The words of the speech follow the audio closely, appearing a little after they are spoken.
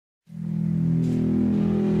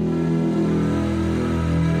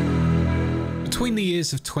Between the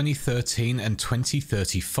years of 2013 and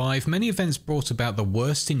 2035, many events brought about the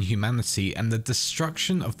worst in humanity and the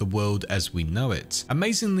destruction of the world as we know it.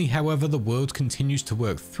 Amazingly, however, the world continues to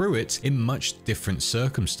work through it in much different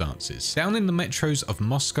circumstances. Down in the metros of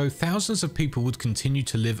Moscow, thousands of people would continue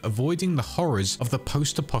to live avoiding the horrors of the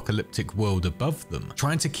post-apocalyptic world above them,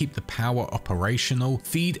 trying to keep the power operational,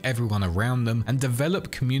 feed everyone around them, and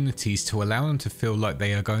develop communities to allow them to feel like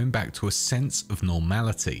they are going back to a sense of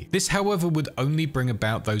normality. This, however, would only bring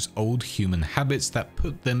about those old human habits that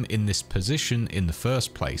put them in this position in the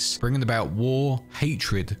first place, bringing about war,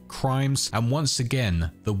 hatred, crimes, and once again,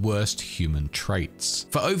 the worst human traits.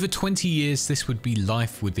 For over 20 years, this would be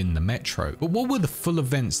life within the metro. But what were the full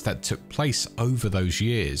events that took place over those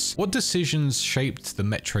years? What decisions shaped the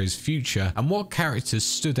metro's future, and what characters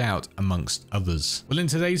stood out amongst others? Well, in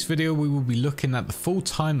today's video, we will be looking at the full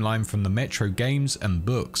timeline from the metro games and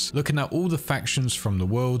books, looking at all the factions from the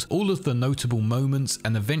world, all of the notable moments,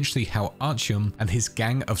 and eventually how Artyom and his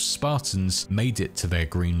gang of Spartans made it to their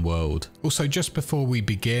green world. Also, just before we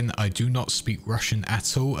begin, I do not speak Russian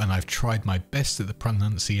at all, and I've tried my best at the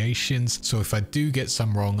pronunciations, so if I do get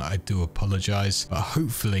some wrong, I do apologize, but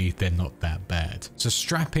hopefully they're not that bad. So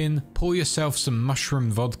strap in, pour yourself some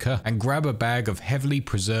mushroom vodka, and grab a bag of heavily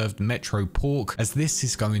preserved metro pork, as this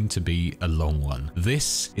is going to be a long one.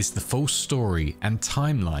 This is the full story and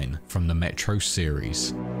timeline from the Metro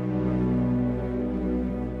series.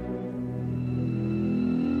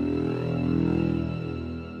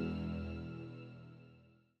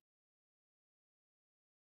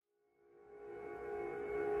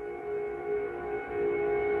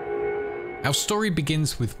 Our story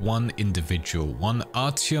begins with one individual, one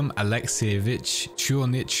Artyom Alexeyevich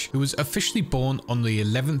Chornich, who was officially born on the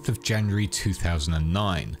 11th of January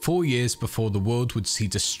 2009, 4 years before the world would see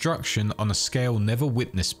destruction on a scale never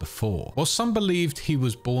witnessed before. While some believed he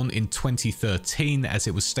was born in 2013, as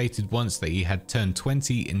it was stated once that he had turned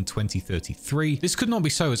 20 in 2033, this could not be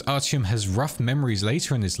so, as Artyom has rough memories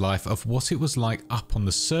later in his life of what it was like up on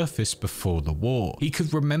the surface before the war. He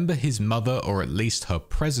could remember his mother, or at least her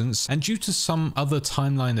presence, and due to some other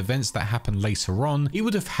timeline events that happened later on, he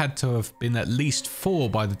would have had to have been at least 4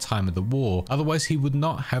 by the time of the war, otherwise he would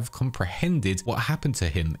not have comprehended what happened to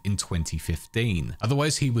him in 2015.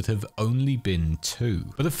 Otherwise he would have only been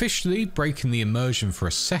 2. But officially, breaking the immersion for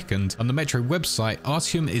a second, on the Metro website,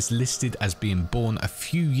 Artyom is listed as being born a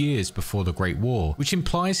few years before the Great War, which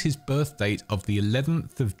implies his birth date of the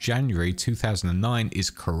 11th of January 2009 is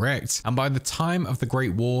correct, and by the time of the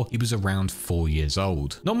Great War, he was around 4 years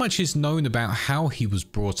old. Not much is known about how he was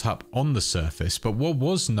brought up on the surface, but what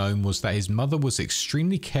was known was that his mother was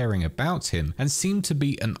extremely caring about him and seemed to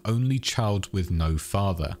be an only child with no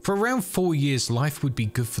father. For around 4 years, life would be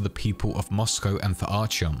good for the people of Moscow and for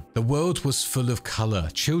Artyom. The world was full of color,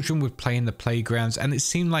 children would play in the playgrounds, and it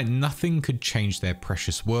seemed like nothing could change their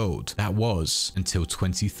precious world. That was until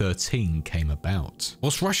 2013 came about.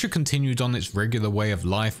 Whilst Russia continued on its regular way of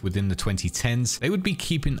life within the 2010s, they would be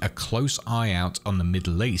keeping a close eye out on the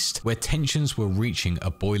Middle East, where tensions were reaching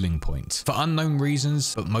a boiling point. For unknown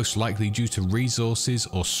reasons, but most likely due to resources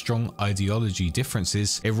or strong ideology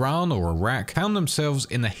differences, Iran or Iraq found themselves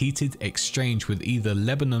in a heated exchange with either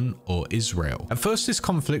Lebanon or Israel. At first, this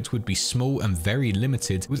conflict would be small and very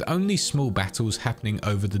limited, with only small battles happening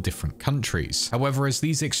over the different countries. However, as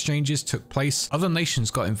these exchanges took place, other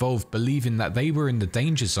nations got involved, believing that they were in the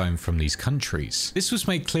danger zone from these countries. This was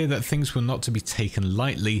made clear that things were not to be taken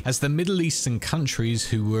lightly, as the Middle Eastern countries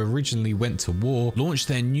who were originally went to war launched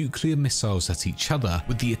their nuclear missiles at each other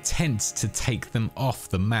with the intent to take them off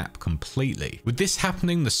the map completely. With this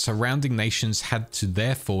happening, the surrounding nations had to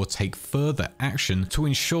therefore take further action to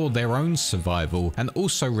ensure their own survival and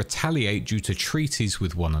also retaliate due to treaties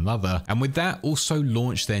with one another, and with that also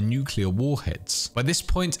launch their nuclear warheads. By this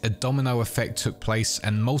point, a domino effect took place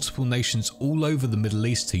and multiple nations all over the Middle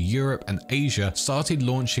East to Europe and Asia started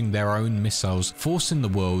launching their own missiles, forcing the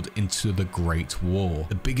world into the Great War,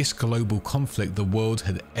 the biggest global conflict the world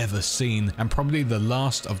had ever seen, and probably the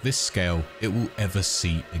last of this scale it will ever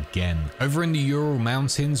see again. Over in the Ural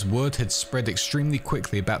Mountains, word had spread extremely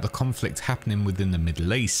quickly about the conflict happening within the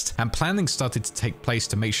Middle East, and planning started to take place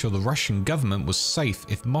to make sure the Russian government was safe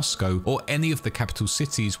if Moscow or any of the capital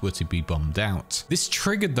cities were to be bombed out. This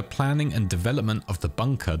triggered the planning and development of the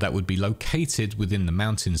bunker that would be located within the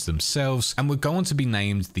mountains themselves and would go on to be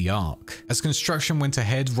named the Ark. As construction went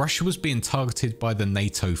ahead, Russia was being targeted by the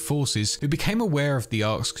NATO forces forces who became aware of the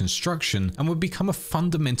Ark's construction and would become a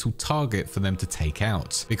fundamental target for them to take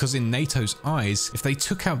out. Because in NATO's eyes, if they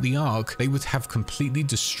took out the Ark, they would have completely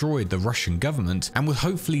destroyed the Russian government and would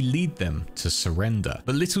hopefully lead them to surrender.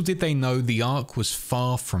 But little did they know the Ark was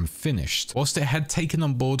far from finished. Whilst it had taken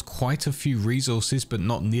on board quite a few resources but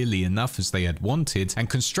not nearly enough as they had wanted, and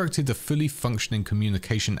constructed a fully functioning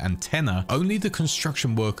communication antenna, only the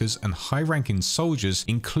construction workers and high-ranking soldiers,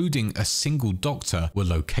 including a single doctor, were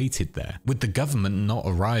located there, with the government not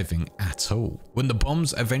arriving at all. When the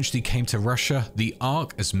bombs eventually came to Russia, the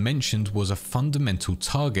Ark, as mentioned, was a fundamental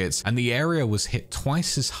target, and the area was hit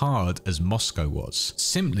twice as hard as Moscow was,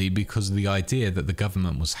 simply because of the idea that the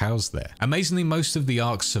government was housed there. Amazingly, most of the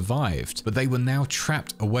Ark survived, but they were now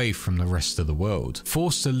trapped away from the rest of the world,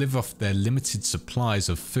 forced to live off their limited supplies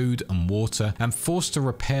of food and water, and forced to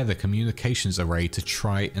repair the communications array to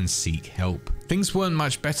try and seek help. Things weren't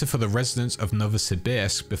much better for the residents of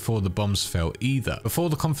Novosibirsk before the bombs fell either. Before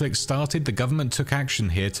the conflict started, the government took action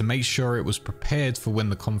here to make sure it was prepared for when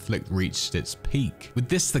the conflict reached its peak. With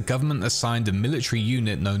this, the government assigned a military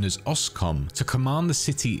unit known as Oskom to command the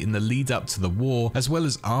city in the lead up to the war, as well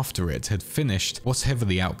as after it had finished, whatever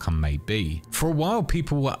the outcome may be. For a while,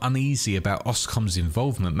 people were uneasy about Oskom's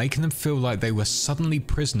involvement, making them feel like they were suddenly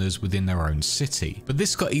prisoners within their own city. But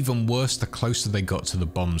this got even worse the closer they got to the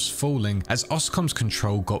bombs falling, as Oskom's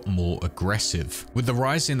control got more aggressive. With the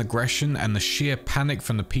rise in aggression and the sheer panic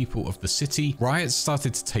from the people of the city, riots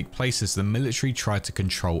started to take place as the military tried to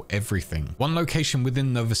control everything. One location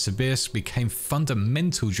within Novosibirsk became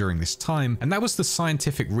fundamental during this time, and that was the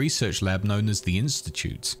scientific research lab known as the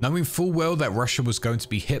Institute. Knowing full well that Russia was going to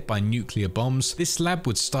be hit by nuclear bombs, this lab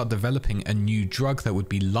would start developing a new drug that would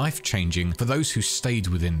be life-changing for those who stayed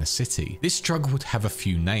within the city. This drug would have a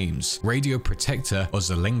few names: radioprotector or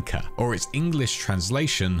Zelenka, or its English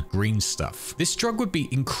translation, green stuff. This drug would be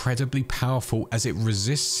incredibly powerful as it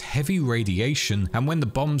resists heavy radiation, and when the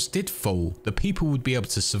bombs did fall, the people would be able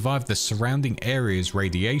to survive the surrounding area's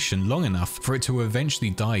radiation long enough for it to eventually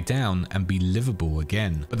die down and be livable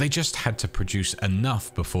again. But they just had to produce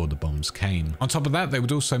enough before the bombs came. On top of that, they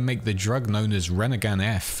would also make the drug known as Renegan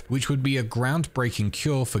F, which would be a groundbreaking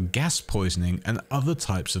cure for gas poisoning and other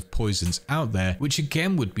types of poisons out there, which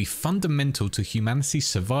again would be fundamental to humanity's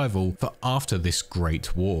survival for after this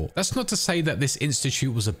great war. That's not to say that this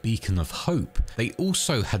institute was a beacon of hope. They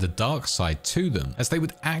also had a dark side to them, as they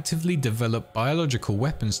would actively develop biological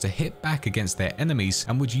weapons to hit back against their enemies,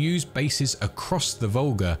 and would use bases across the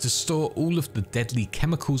Volga to store all of the deadly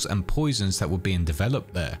chemicals and poisons that were being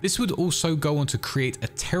developed there. This would also go on to create a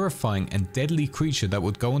terrifying and deadly creature that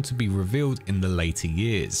would go on to be revealed in the later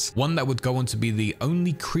years. One that would go on to be the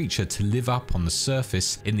only creature to live up on the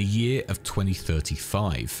surface in the year of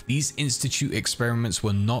 2035. These Institute experiments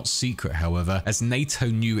were not secret, however, as NATO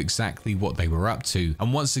knew exactly what they were up to,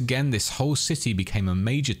 and once again this whole city became a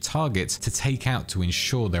major target to take out to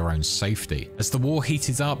ensure their own safety. As the war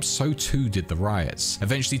heated up, so too did the riots,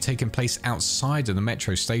 eventually taking place outside of the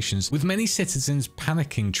metro stations, with many citizens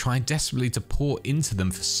panicking, trying desperately to pour into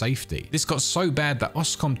them for safety. This got so bad that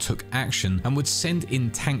Oskom took action and would send in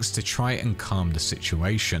tanks to try and calm the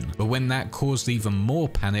situation. But when that caused even more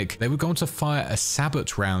panic, they were going to fire a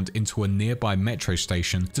sabot round into a nearby metro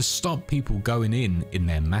station to stop people going in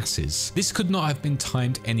their masses. This could not have been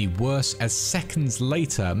timed any worse, as seconds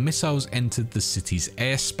later missiles entered the city's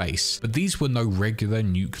airspace, but these were no regular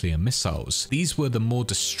nuclear missiles. These were the more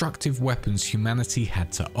destructive weapons humanity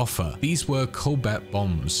had to offer. These were cobalt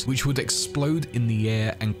bombs, which would explode in the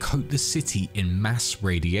air and coat the city in mass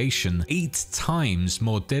radiation, 8 times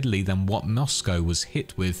more deadly than what Moscow was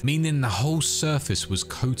hit with, meaning the whole surface was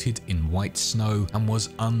coated in white snow and was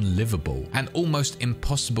unlivable, and almost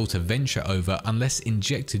impossible to venture over unless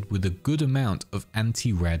injected with a good amount of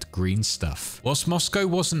anti-rad green stuff. Whilst Moscow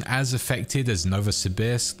wasn't as affected as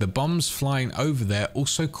Novosibirsk, the bombs flying over there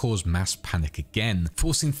also caused mass panic again,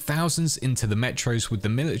 forcing thousands into the metros, with the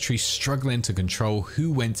military struggling to control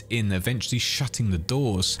who went in, eventually shutting the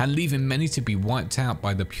doors and leaving many to be wiped out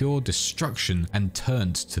by the pure destruction and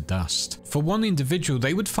turned to dust. For one individual,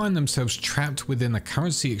 they would find themselves trapped within a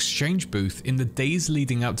currency exchange booth in the days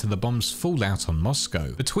leading up to the bomb's fallout on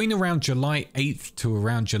Moscow. Between around July 8th to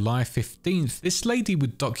around July 15th, this lady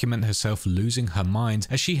would document herself losing her mind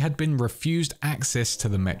as she had been refused access to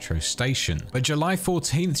the metro station. By July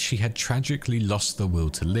 14th, she had tragically lost the will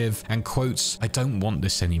to live and quotes, "I don't want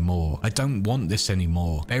this anymore. I don't want this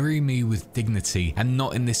anymore. Bury me with dignity and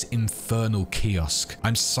not in this infernal kiosk.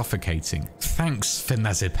 I'm suffocating. Thanks,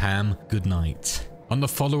 Fenazepam. Good night." On the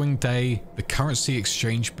following day, the currency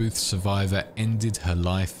exchange booth survivor ended her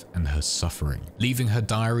life and her suffering, leaving her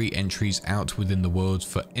diary entries out within the world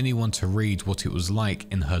for anyone to read what it was like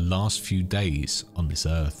in her last few days on this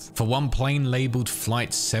earth. For one plane labeled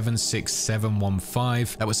Flight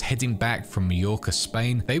 76715 that was heading back from Mallorca,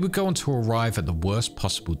 Spain, they would go on to arrive at the worst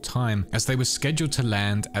possible time as they were scheduled to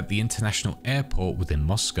land at the international airport within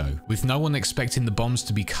Moscow. With no one expecting the bombs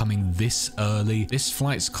to be coming this early, this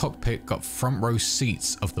flight's cockpit got front row seats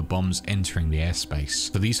of the bombs entering the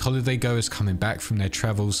airspace. For these holiday goers coming back from their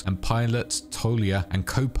travels, and pilot Tolia and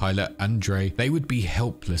co-pilot Andrei, they would be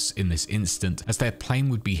helpless in this instant as their plane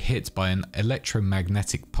would be hit by an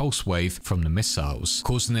electromagnetic pulse wave from the missiles,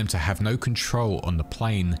 causing them to have no control on the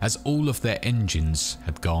plane as all of their engines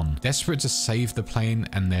had gone. Desperate to save the plane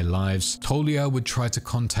and their lives, Tolia would try to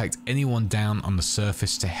contact anyone down on the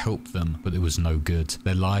surface to help them, but it was no good.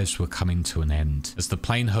 Their lives were coming to an end. As the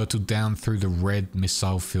plane hurtled down through the red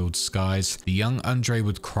missile-filled skies, the young Andrei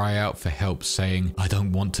would cry out for help, saying, "I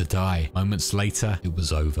don't want to die." Moments later, it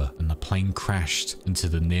was over, and the plane crashed into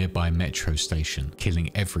the nearby metro station, killing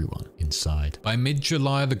everyone inside. By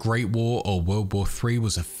mid-July, the Great War, or World War III,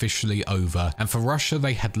 was officially over, and for Russia,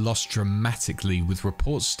 they had lost dramatically, with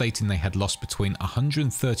reports stating they had lost between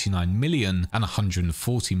 139 million and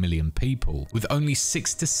 140 million people, with only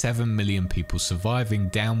 6 to 7 million people surviving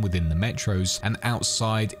down within the metros and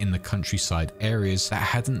outside in the countryside areas that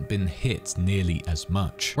hadn't been hit nearly as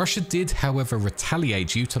much. Russia did, however,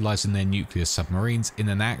 retaliate, utilizing their nuclear submarines in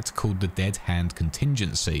an act called the Dead Hand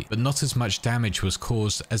Contingency, but not as much damage was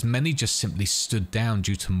caused as many just simply stood down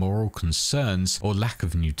due to moral concerns or lack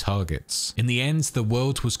of new targets. In the end, the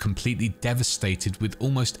world was completely devastated, with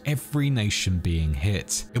almost every nation being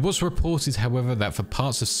hit. It was reported, however, that for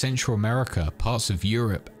parts of Central America, parts of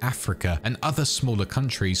Europe, Africa, and other smaller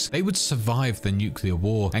countries, they would survive the nuclear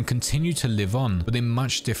war and continue to live on, but in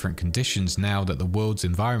much different conditions now that the world's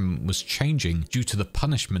environment was changing due to the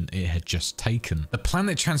punishment it had just taken. The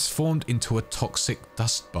planet transformed into a toxic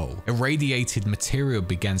dust bowl. Irradiated material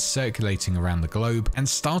began circulating around the globe and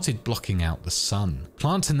started blocking out the sun.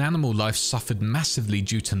 Plant and animal life suffered massively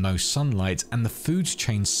due to no sunlight, and the food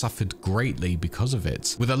chain suffered greatly because of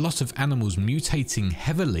it, with a lot of animals mutating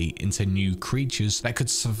heavily into new creatures that could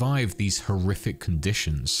survive these horrific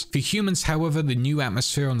conditions. For humans, however, the new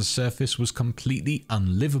atmosphere on the surface was completely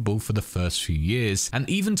unlivable for the first few years, and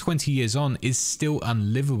even 20 years on is still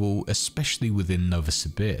unlivable, especially within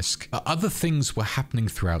Novosibirsk. But other things were happening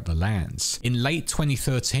throughout the lands. In late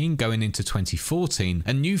 2013 going into 2014,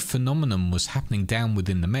 a new phenomenon was happening down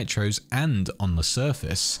within the metros and on the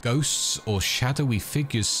surface. Ghosts or shadowy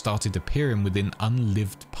figures started appearing within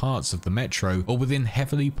unlived parts of the metro or within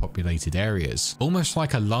heavily populated areas, almost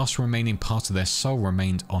like a last remaining part of their soul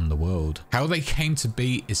remained on the world. How they came to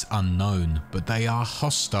be is unknown, but they are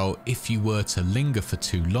hostile if you were to linger for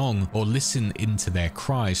too long or listen into their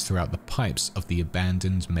cries throughout the pipes of the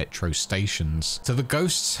abandoned metro stations. To the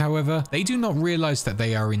ghosts, however, they do not realize that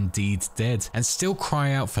they are indeed dead and still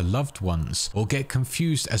cry out for loved ones or get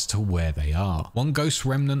confused as to where they are. One ghost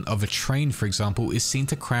remnant of a train, for example, is seen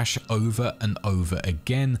to crash over and over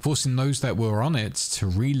again, forcing those that were on it to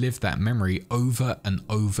relive that memory over and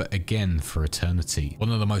over again for eternity.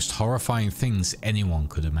 One of the most horrifying things anyone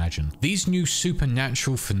could imagine. These new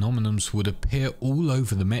supernatural phenomena would appear all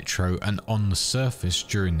over the metro and on the surface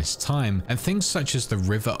during this time, and things such as the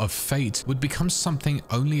River of Fate would become something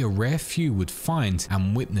only a rare few would find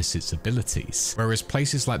and witness its abilities, whereas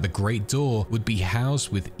places like the Great Door would be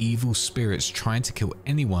housed with evil spirits trying to kill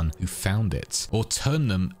anyone who found it or turn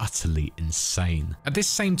them utterly insane. At this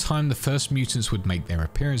same time, the first mutants would make their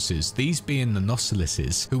appearances, these being the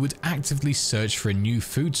Nosilises, who would actively search for a new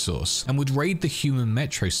food source and would raid the human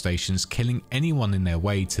metro stations, killing anyone in their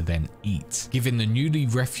way to then eat, giving the newly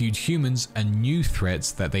refued humans a new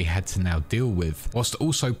threat that they had to now deal with, whilst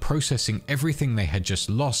also processing everything they had just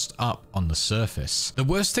lost up on the surface. The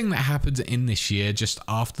worst thing that happened in this year, just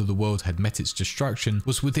after the world had met its destruction,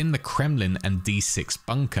 was within the Kremlin and D6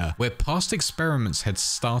 bunker, where past experiments had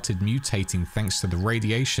started mutating thanks to the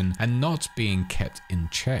radiation and not being kept in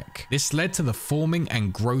check. This led to the forming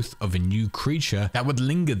and growth of a new creature that would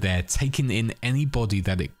linger there, taking in any body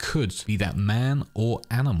that it could, be that man or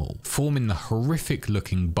animal, forming the horrific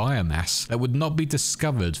looking biomass that would not be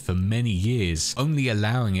discovered for many years, only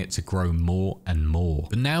allowing it to grow more and more.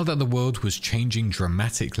 But now that the world was changing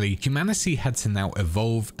dramatically, humanity had to now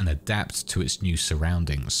evolve and adapt to its new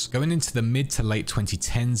surroundings. Going into the mid to late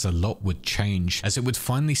 2010s, a lot would change, as it would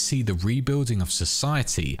finally see the rebuilding of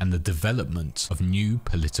society and the development of new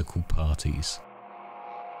political parties.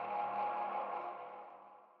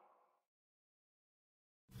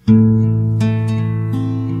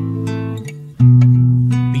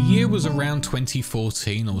 around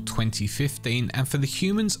 2014 or 2015, and for the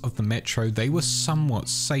humans of the metro, they were somewhat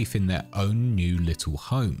safe in their own new little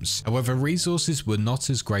homes. However, resources were not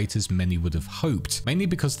as great as many would have hoped, mainly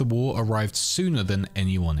because the war arrived sooner than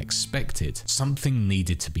anyone expected. Something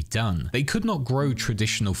needed to be done. They could not grow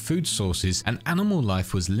traditional food sources, and animal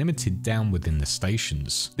life was limited down within the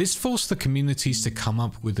stations. This forced the communities to come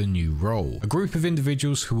up with a new role, a group of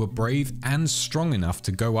individuals who were brave and strong enough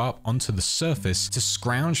to go up onto the surface to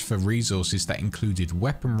scrounge for resources that included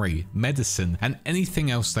weaponry, medicine, and anything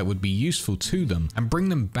else that would be useful to them, and bring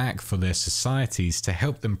them back for their societies to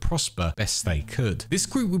help them prosper best they could. This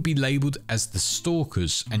group would be labelled as the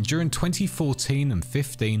Stalkers, and during 2014 and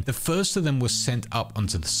 15, the first of them was sent up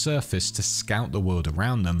onto the surface to scout the world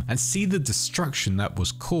around them and see the destruction that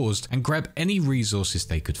was caused and grab any resources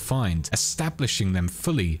they could find, establishing them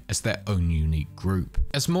fully as their own unique group.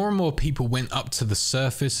 As more and more people went up to the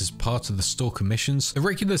surface as part of the Stalker missions, the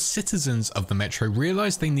regular citizens of the metro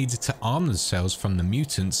realized they needed to arm themselves from the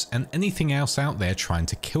mutants and anything else out there trying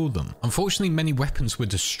to kill them. Unfortunately, many weapons were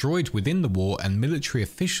destroyed within the war, and military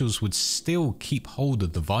officials would still keep hold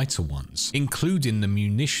of the vital ones, including the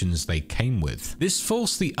munitions they came with. This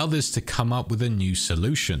forced the others to come up with a new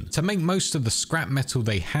solution: to make most of the scrap metal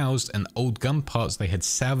they housed and old gun parts they had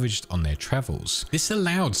salvaged on their travels. This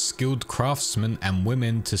allowed skilled craftsmen and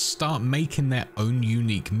women to start making their own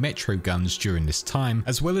unique metro guns during this time,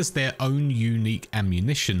 as well as their own unique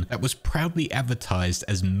ammunition that was proudly advertised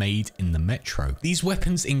as made in the metro. These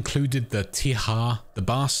weapons included the Tihar, the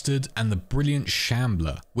Bastard, and the Brilliant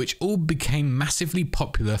Shambler, which all became massively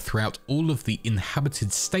popular throughout all of the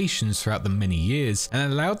inhabited stations throughout the many years,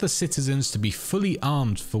 and allowed the citizens to be fully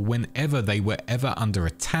armed for whenever they were ever under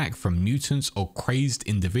attack from mutants or crazed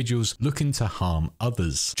individuals looking to harm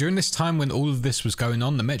others. During this time when all of this was going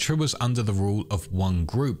on, the metro was under the rule of one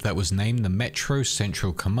group that was named the Metro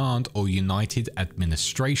Central Command or United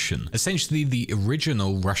Administration, essentially the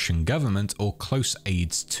original Russian government or close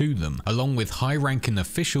aides to them, along with high-ranking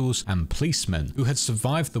officials and policemen who had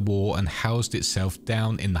survived the war and housed itself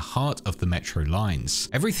down in the heart of the metro lines.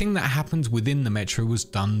 Everything that happened within the metro was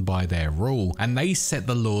done by their rule, and they set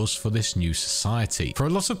the laws for this new society. For a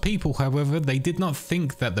lot of people, however, they did not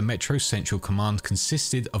think that the Metro Central Command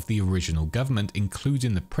consisted of the original government,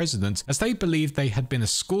 including the president, as they believed they had been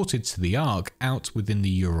escorted to the Ark out within the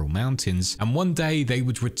Ural Mountains, and one day they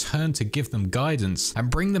would return to give them guidance and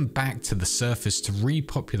bring them back to the surface to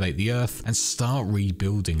repopulate the earth and start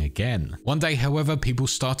rebuilding again. One day, however, people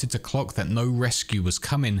started to clock that no rescue was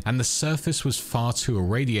coming, and the surface was far too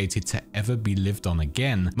irradiated to ever be lived on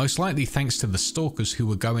again, most likely thanks to the Stalkers who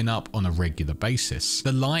were going up on a regular basis.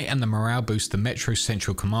 The lie and the morale boost the Metro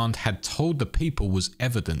Central Command had told the people was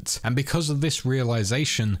evident, and because of this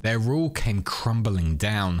realization, their rule came crumbling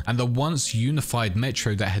down, and the once unified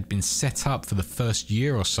metro that had been set up for the first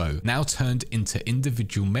year or so now turned into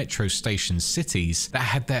individual metro station cities that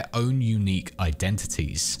had their own unique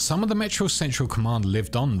identities. Some of the Metro Central Command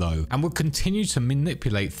lived on though, and would continue to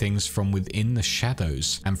manipulate things from within the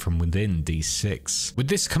shadows and from within D6. With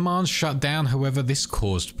this command shut down, however, this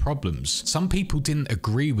caused problems. Some people didn't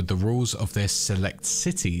agree with the rules of their select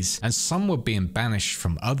cities, and some were being banished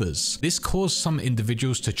from others. This caused some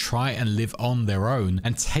individuals to try and live on their own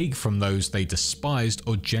and take from those they despised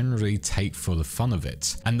or generally take for the fun of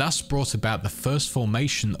it, and thus brought about the first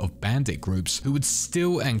formation of bandit groups who would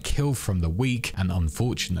steal and kill from the weak and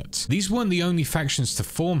unfortunate. These weren't the only factions to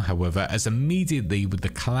form, however, as immediately with the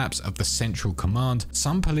collapse of the Central Command,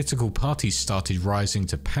 some political parties started rising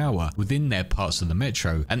to power within their parts of the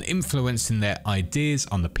metro and influencing their ideas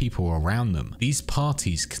on the people around them. These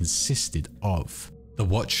parties consisted of the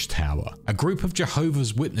Watchtower, a group of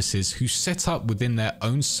Jehovah's Witnesses who set up within their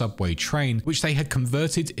own subway train, which they had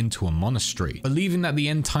converted into a monastery. Believing that the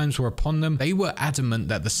end times were upon them, they were adamant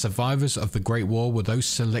that the survivors of the Great War were those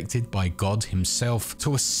selected by God himself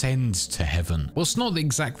to ascend to heaven. Whilst not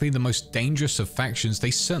exactly the most dangerous of factions,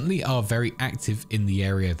 they certainly are very active in the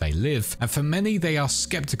area they live, and for many they are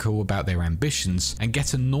skeptical about their ambitions and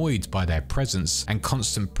get annoyed by their presence and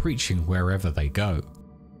constant preaching wherever they go.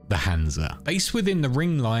 The Hansa. Based within the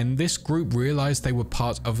Ring Line, this group realized they were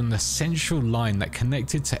part of an essential line that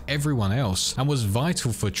connected to everyone else and was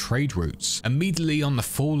vital for trade routes. Immediately on the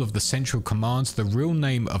fall of the Central Command, the real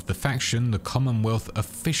name of the faction, the Commonwealth,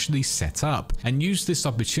 officially set up and used this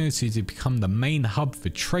opportunity to become the main hub for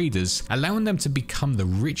traders, allowing them to become the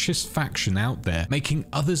richest faction out there, making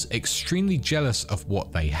others extremely jealous of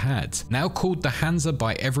what they had. Now called the Hansa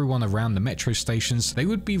by everyone around the metro stations, they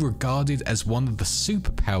would be regarded as one of the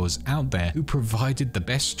superpowers powers out there who provided the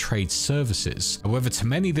best trade services. However, to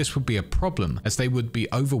many this would be a problem, as they would be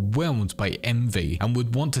overwhelmed by envy and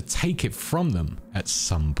would want to take it from them at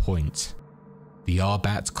some point. The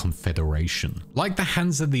Arbat Confederation. Like the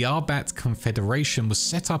Hansa, the Arbat Confederation was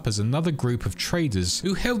set up as another group of traders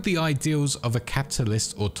who held the ideals of a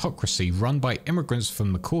capitalist autocracy run by immigrants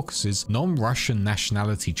from the Caucasus, non-Russian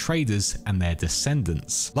nationality traders and their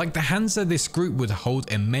descendants. Like the Hansa, this group would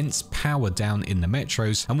hold immense power down in the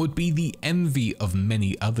metros and would be the envy of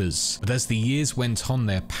many others. But as the years went on,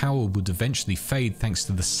 their power would eventually fade thanks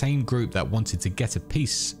to the same group that wanted to get a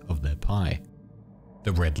piece of their pie.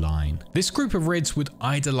 The Red Line. This group of Reds would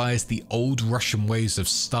idolize the old Russian ways of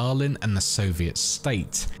Stalin and the Soviet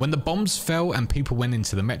state. When the bombs fell and people went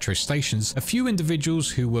into the metro stations, a few individuals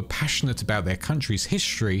who were passionate about their country's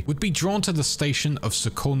history would be drawn to the station of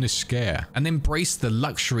Sokolnitskaya and embrace the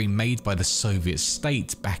luxury made by the Soviet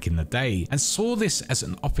state back in the day, and saw this as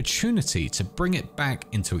an opportunity to bring it back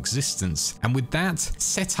into existence, and with that,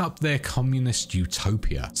 set up their communist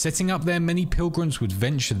utopia. Setting up there, many pilgrims would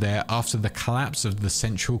venture there after the collapse of the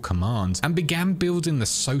Central Command and began building the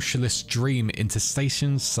socialist dream into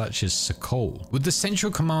stations such as Sokol. With the Central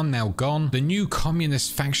Command now gone, the new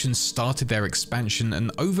communist factions started their expansion and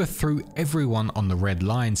overthrew everyone on the Red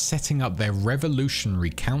Line, setting up their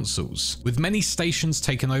revolutionary councils. With many stations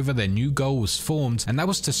taken over, their new goal was formed, and that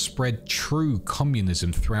was to spread true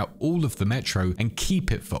communism throughout all of the metro and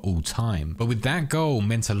keep it for all time. But with that goal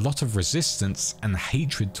meant a lot of resistance and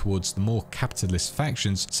hatred towards the more capitalist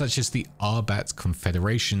factions such as the Arbat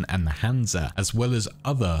Confederation and the Hansa, as well as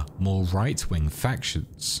other more right-wing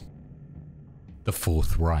factions. The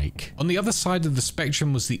Fourth Reich. On the other side of the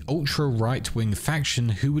spectrum was the ultra-right-wing faction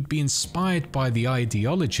who would be inspired by the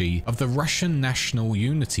ideology of the Russian National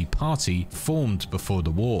Unity Party formed before the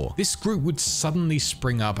war. This group would suddenly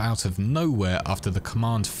spring up out of nowhere after the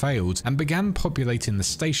command failed and began populating the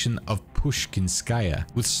station of Pushkinskaya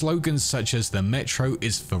with slogans such as "The metro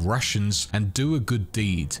is for Russians" and "Do a good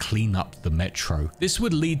deed, clean up the metro." This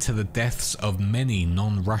would lead to the deaths of many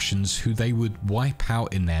non-Russians who they would wipe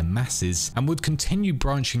out in their masses, and would continue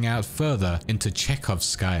branching out further into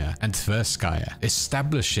Chekhovskaya and Tverskaya,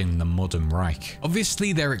 establishing the modern Reich.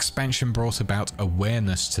 Obviously, their expansion brought about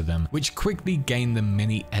awareness to them, which quickly gained them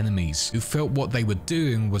many enemies who felt what they were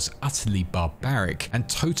doing was utterly barbaric and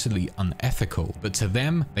totally unethical, but to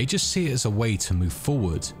them, they just see it as a way to move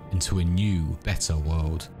forward into a new, better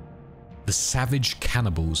world. The savage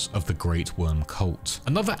cannibals of the Great Worm Cult.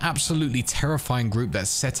 Another absolutely terrifying group that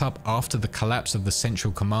set up after the collapse of the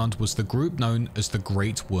Central Command was the group known as the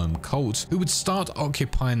Great Worm Cult, who would start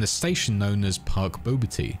occupying the station known as Park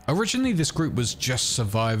Bobity. Originally, this group was just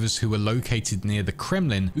survivors who were located near the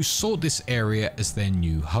Kremlin who sought this area as their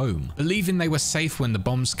new home. Believing they were safe when the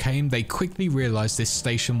bombs came, they quickly realized this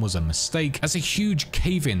station was a mistake as a huge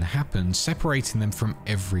cave-in happened, separating them from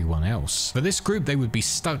everyone else. For this group, they would be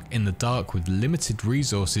stuck in the dark with limited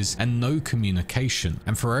resources and no communication,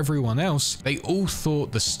 and for everyone else, they all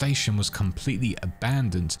thought the station was completely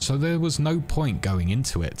abandoned, so there was no point going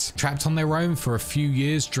into it. Trapped on their own for a few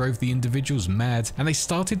years drove the individuals mad, and they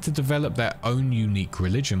started to develop their own unique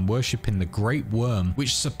religion, worshipping the Great Worm,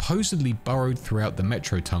 which supposedly burrowed throughout the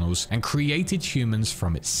metro tunnels and created humans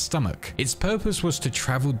from its stomach. Its purpose was to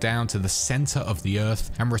travel down to the center of the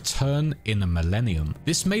earth and return in a millennium.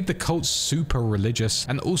 This made the cult super religious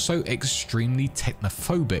and also extremely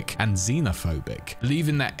technophobic and xenophobic,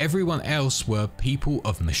 believing that everyone else were people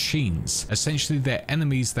of machines, essentially their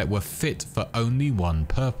enemies that were fit for only one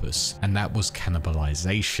purpose, and that was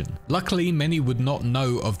cannibalization. Luckily, many would not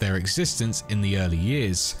know of their existence in the early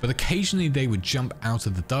years, but occasionally they would jump out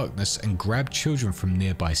of the darkness and grab children from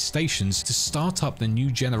nearby stations to start up the new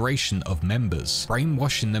generation of members,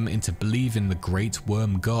 brainwashing them into believing the Great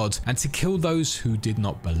Worm God and to kill those who did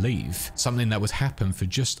not believe, something that would happen for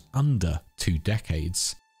just under 2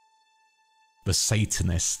 decades. The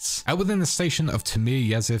Satanists. Out within the station of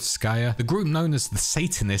Timiryazevskaya, the group known as the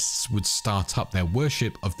Satanists would start up their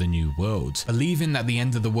worship of the New World, believing that the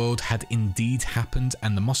end of the world had indeed happened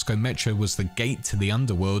and the Moscow Metro was the gate to the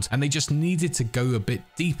underworld, and they just needed to go a bit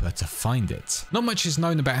deeper to find it. Not much is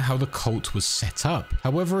known about how the cult was set up.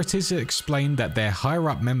 However, it is explained that their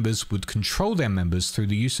higher-up members would control their members through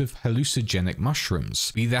the use of hallucinogenic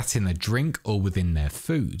mushrooms, be that in a drink or within their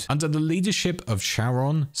food. Under the leadership of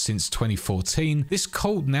Sharon since 2014, 2014, this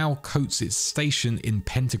cult now coats its station in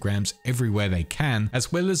pentagrams everywhere they can,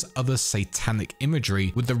 as well as other satanic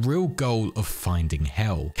imagery, with the real goal of finding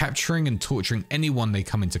hell, capturing and torturing anyone they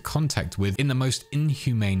come into contact with in the most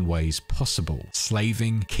inhumane ways possible.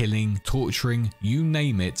 Slaving, killing, torturing, you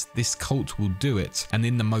name it, this cult will do it, and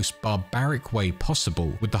in the most barbaric way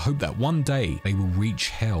possible, with the hope that one day they will reach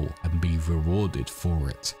hell and be rewarded for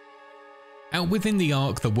it. Out within the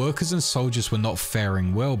Ark, the workers and soldiers were not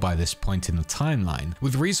faring well by this point in the timeline.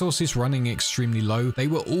 With resources running extremely low, they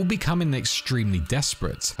were all becoming extremely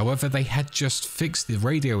desperate. However, they had just fixed the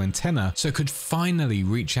radio antenna so could finally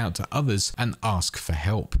reach out to others and ask for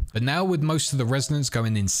help. But now, with most of the residents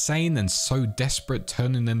going insane and so desperate,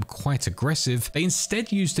 turning them quite aggressive, they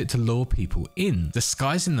instead used it to lure people in,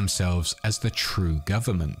 disguising themselves as the true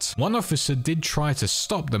government. One officer did try to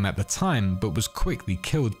stop them at the time, but was quickly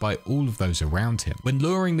killed by all of those around him. When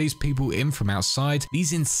luring these people in from outside,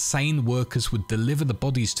 these insane workers would deliver the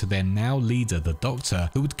bodies to their now leader, the Doctor,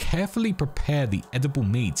 who would carefully prepare the edible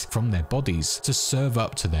meat from their bodies to serve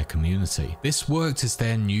up to their community. This worked as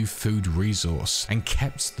their new food resource and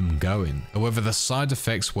kept them going. However, the side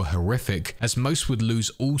effects were horrific, as most would lose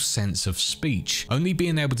all sense of speech, only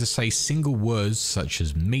being able to say single words such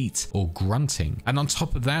as meat or grunting, and on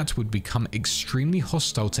top of that would become extremely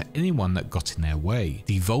hostile to anyone that got in their way,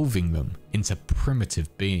 devolving them into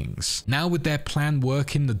primitive beings. Now, with their plan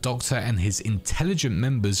working, the Doctor and his intelligent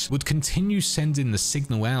members would continue sending the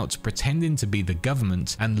signal out, pretending to be the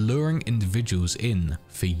government and luring individuals in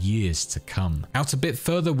for years to come. Out a bit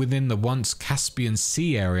further within the once Caspian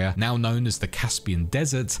Sea area, now known as the Caspian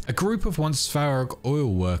Desert, a group of once Svarog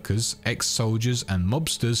oil workers, ex-soldiers and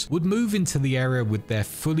mobsters would move into the area with their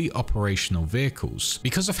fully operational vehicles.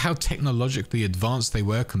 Because of how technologically advanced they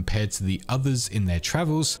were compared to the others in their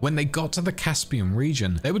travels, when they got to the Caspian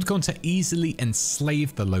region, they would go on to easily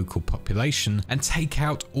enslave the local population and take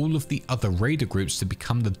out all of the other raider groups to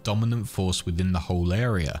become the dominant force within the whole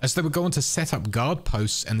area, as they would go on to set up guard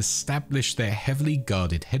posts and establish their heavily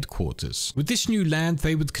guarded headquarters. With this new land,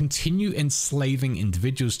 they would continue enslaving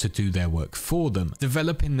individuals to do their work for them,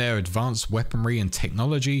 developing their advanced weaponry and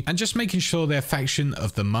technology, and just making sure their faction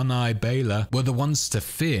of the Munai Bela were the ones to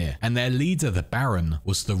fear, and their leader, the Baron,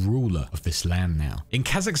 was the ruler of this land now. In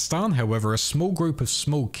Kazakhstan, however, a small group of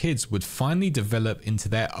small kids would finally develop into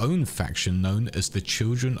their own faction known as the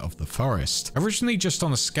Children of the Forest. Originally just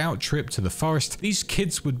on a scout trip to the forest, these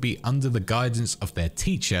kids would be under the guidance of their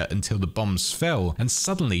teacher until the bombs fell and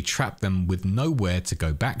suddenly trapped them with nowhere to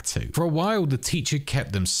go back to. For a while, the teacher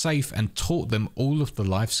kept them safe and taught them all of the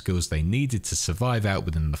life skills they needed to survive out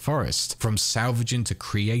within the forest, from salvaging to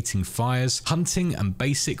creating fires, hunting and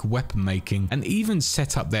basic weapon making, and even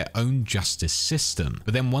set up their own justice system.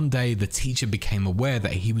 But then one day, the teacher became aware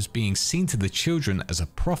that he was being seen to the children as a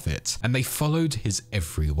prophet, and they followed his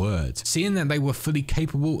every word. Seeing that they were fully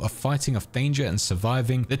capable of fighting off danger and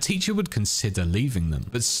surviving, the teacher would consider leaving them,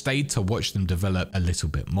 but stayed to watch them develop a little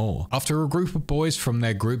bit more. After a group of boys from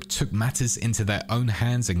their group took matters into their own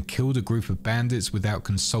hands and killed a group of bandits without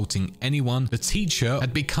consulting anyone, the teacher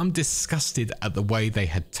had become disgusted at the way they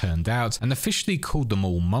had turned out and officially called them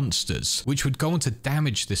all monsters, which would go on to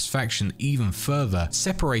damage this faction even further,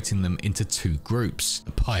 separating them into two groups,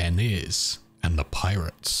 the Pioneers and the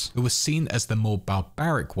Pirates, who were seen as the more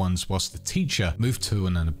barbaric ones, whilst the teacher moved to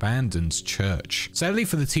an abandoned church. Sadly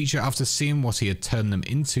for the teacher, after seeing what he had turned them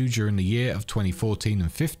into during the year of 2014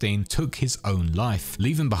 and 15, took his own life,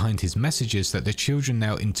 leaving behind his messages that the children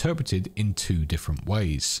now interpreted in two different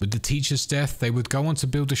ways. With the teacher's death, they would go on to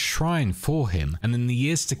build a shrine for him, and in the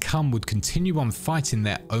years to come would continue on fighting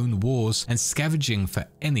their own wars and scavenging for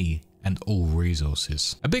any and all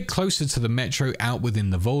resources. A bit closer to the metro out within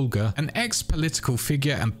the Volga, an ex-political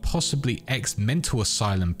figure and possibly ex-mental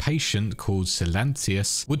asylum patient called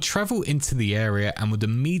Silantius would travel into the area and would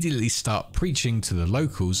immediately start preaching to the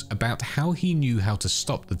locals about how he knew how to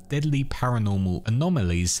stop the deadly paranormal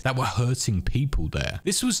anomalies that were hurting people there.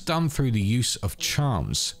 This was done through the use of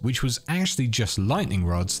charms, which was actually just lightning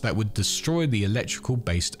rods that would destroy the electrical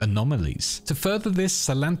based anomalies. To further this,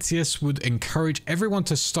 Silantius would encourage everyone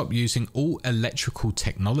to stop using all electrical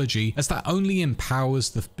technology, as that only empowers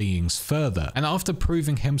the beings further. And after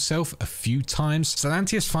proving himself a few times,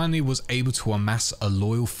 Silantius finally was able to amass a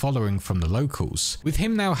loyal following from the locals. With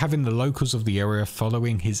him now having the locals of the area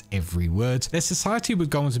following his every word, their society would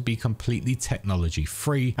go on to be completely technology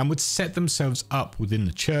free and would set themselves up within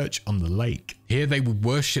the church on the lake. Here they would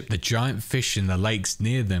worship the giant fish in the lakes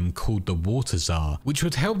near them called the Water Tsar, which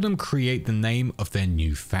would help them create the name of their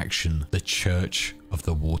new faction, the Church of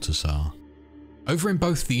the Water Tsar. Over in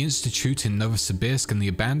both the Institute in Novosibirsk and the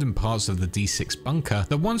abandoned parts of the D6 bunker,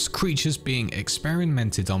 the once creatures being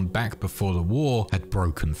experimented on back before the war had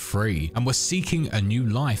broken free and were seeking a new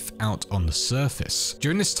life out on the surface.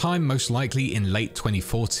 During this time, most likely in late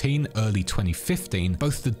 2014, early 2015,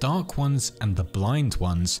 both the Dark Ones and the Blind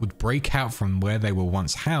Ones would break out from where they were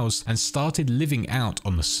once housed and started living out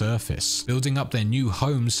on the surface, building up their new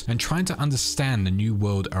homes and trying to understand the new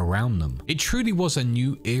world around them. It truly was a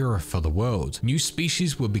new era for the world. New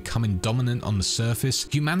species were becoming dominant on the surface,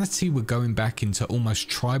 humanity were going back into almost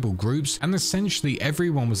tribal groups, and essentially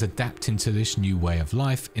everyone was adapting to this new way of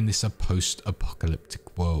life in this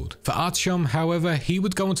post-apocalyptic world. For Artyom, however, he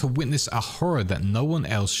would go on to witness a horror that no one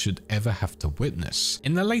else should ever have to witness.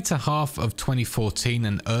 In the later half of 2014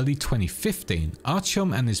 and early 2015,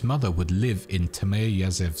 Artyom and his mother would live in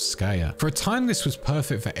Timiryazevskaya. For a time, this was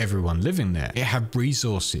perfect for everyone living there. It had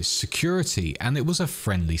resources, security, and it was a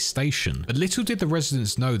friendly station. But little did the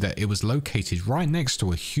residents know that it was located right next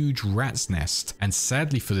to a huge rat's nest, and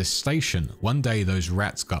sadly for this station, one day those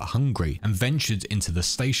rats got hungry and ventured into the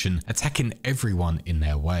station, attacking everyone in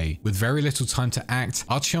their way. With very little time to act,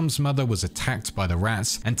 Artyom's mother was attacked by the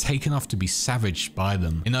rats and taken off to be savaged by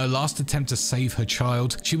them. In her last attempt to save her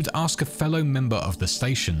child, she would ask a fellow member of the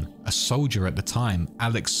station, a soldier at the time,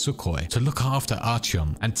 Alex Sukhoi, to look after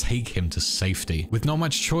Artyom and take him to safety. With not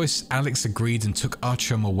much choice, Alex agreed and took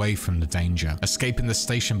Artyom away from the danger, escaping the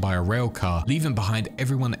station by a rail car, leaving behind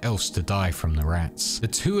everyone else to die from the rats. The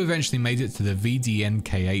two eventually made it to the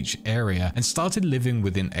VDNKH area and started living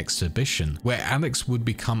within Exhibition, where Alex would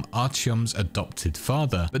become Artyom's adopted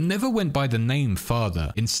father, but never went by the name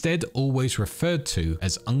father, instead always referred to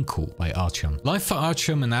as uncle by Artyom. Life for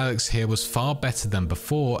Artyom and Alex here was far better than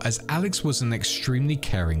before, as Alex was an extremely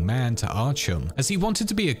caring man to Artyom, as he wanted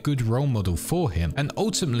to be a good role model for him and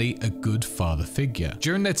ultimately a good father figure.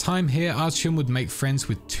 During their time here, Artyom would make friends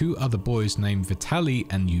with two other boys named Vitaly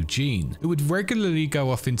and Eugene, who would regularly go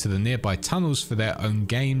off into the nearby tunnels for their own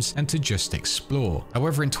games and to just explore.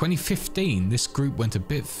 However, in 2015, this group went a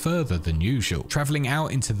bit further than usual, traveling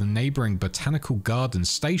out into the neighboring Botanical Garden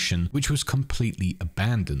station, which was completely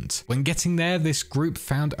abandoned. When getting there, this group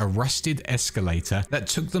found a rusted escalator that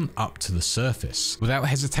took them up to the surface. Without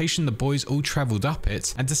hesitation, the boys all traveled up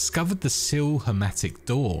it and discovered the seal hermetic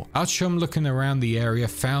door. Artyom, looking around the area,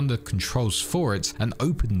 found the controls for it and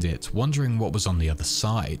opened it, wondering what was on the other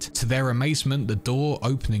side. To their amazement, the door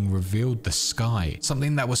opening revealed the sky,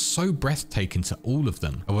 something that was so breathtaking to all of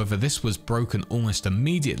them. However, this was broken almost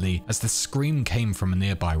immediately as the scream came from a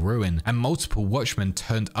nearby ruin and multiple watchmen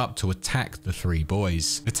turned up to attack the three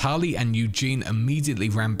boys. Vitaly and Eugene immediately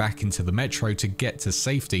ran back into the metro to get to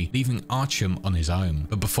safety, leaving Artyom on his own.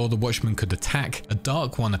 But before the watchmen could attack, a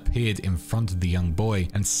Dark One appeared in front of the young boy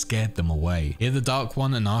and scared them away. Here the Dark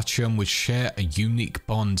One and Artyom would share a unique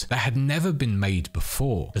bond that had never been made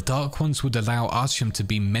before. The Dark Ones would allow Artyom to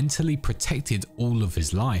be mentally protected all of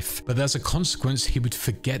his life, but as a consequence he would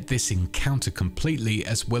forget this encounter completely,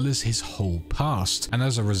 as well as his whole past, and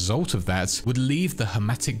as a result of that would leave the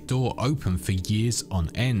hermetic door open for years on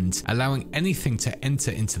end, allowing anything to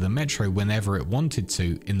enter into the metro whenever it wanted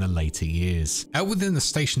to in the later years. Out within the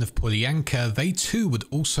station of Polyanka, they too would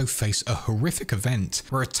also face a horrific event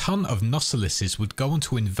where a ton of Nosalises would go on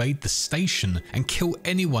to invade the station and kill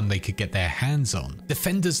anyone they could get their hands on.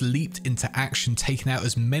 Defenders leaped into action, taking out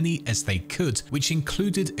as many as they could, which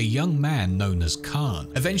included a young man known as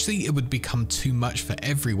Khan. Eventually it would become too much for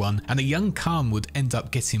everyone, and a young Khan would end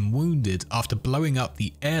up getting wounded after blowing up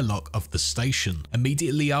the airlock of the station.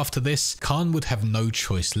 Immediately after this, Khan would have no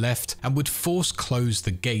choice left and would force close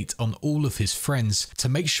the gate on all of his friends to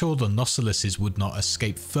make sure the Nosalises would not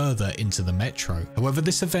escape further into the metro. However,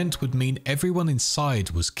 this event would mean everyone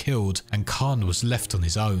inside was killed and Khan was left on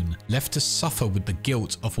his own, left to suffer with the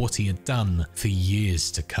guilt of what he had done for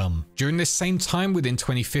years to come. During this same time within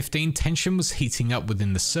 2015, tension was heating up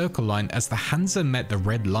within the Circle Line as the Hansa met the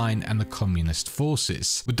Red Line and the Communist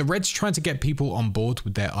forces. With the Reds trying to get people on board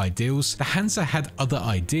with their ideals, the Hansa had other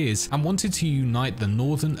ideas and wanted to unite the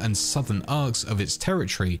northern and southern arcs of its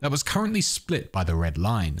territory that was currently split by the Red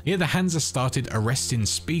Line. Here the Hansa started arresting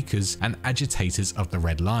speakers and agitators of the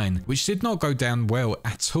Red Line, which did not go down well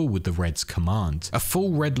at all with the Reds' command. A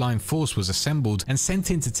full Red Line force was assembled and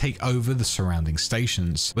sent in to take over the surrounding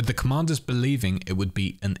stations, with the commanders believing it would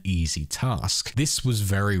be an easy task. This was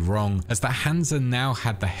very wrong, as the Hansa now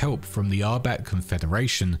had the help from the Arbat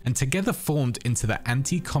Confederation and together formed into the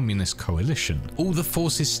anti-communist coalition. All the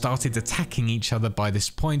forces started attacking each other by this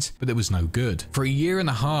point, but it was no good. For a year and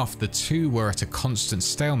a half, the two were at a constant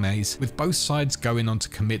stalemate, with both sides going on to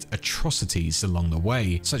commit atrocities along the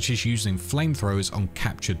way, such as using flamethrowers on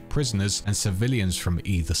captured prisoners and civilians from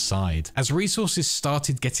either side. As resources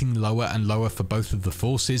started getting lower and lower for both of the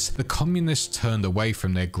forces, the communists turned away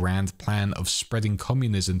from their grand plan of spreading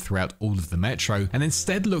communism throughout all of the metro and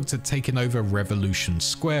instead looked at taking over Revolution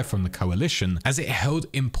Square from the coalition, as it held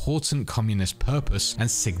important communist purpose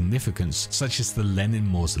and significance, such as the Lenin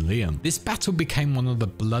Mausoleum. This battle became one of the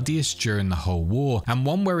bloodiest during the whole war, and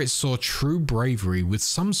one where it saw true bravery, with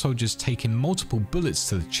some soldiers taking multiple bullets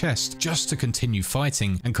to the chest just to continue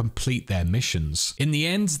fighting and complete their missions. In the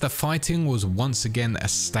end, the fighting was once again a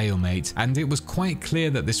stalemate, and it was quite clear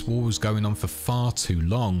that this war was going on for far too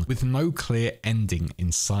long, with no clear ending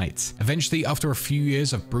in sight. Eventually, after a few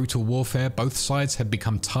years of brutal warfare, both sides had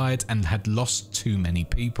become tired and had lost too many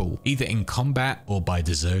people, either in combat or by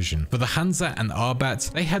desertion. For the Hansa and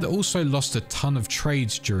Arbat, they had also lost a ton of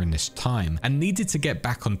trades during this time, and needed to get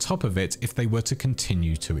back on top of it if they were to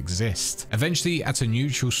continue to exist. Eventually, at a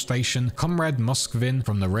neutral station, Comrade Moskvin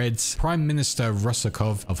from the Reds, Prime Minister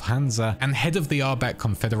Rusakov of Hansa, and head of the Arbat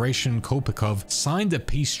Confederation Kolpikov signed a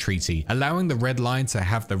peace treaty, allowing the Red Line to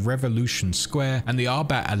have the Revolution Square and the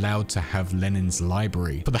Arbat allowed to have Lenin's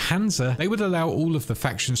library. For the Hansa, they would allow all of the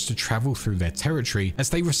factions to travel through their territory, as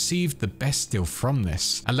they received the best deal from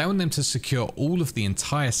this, allowing them to secure all of the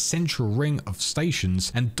entire central ring of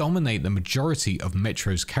stations and dominate the majority of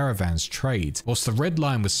Metro's caravans trade, whilst the Red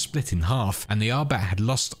Line was split in half and the Arbat had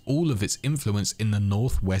lost all of its influence in the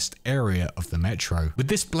northwest area of the Metro. With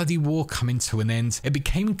this bloody war coming to an end, it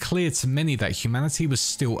became clear to many that humanity was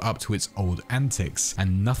still up to its old antics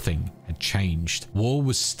and nothing had changed. War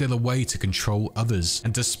was still a way to control others,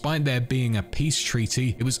 and despite there being a peace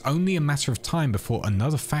treaty, it was only a matter of time before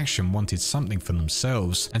another faction wanted something for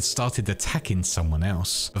themselves and started attacking someone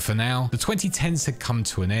else. But for now, the 2010s had come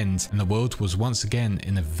to an end and the world was once again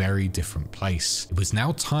in a very different place. It was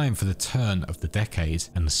now time for the turn of the decade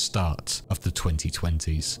and the start of the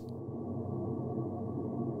 2020s.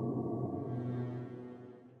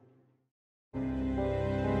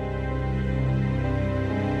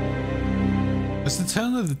 As the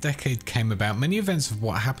turn of the decade came about, many events of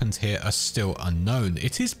what happened here are still unknown.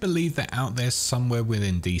 It is believed that out there somewhere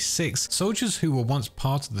within D6, soldiers who were once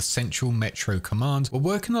part of the Central Metro Command were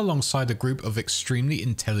working alongside a group of extremely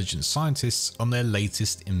intelligent scientists on their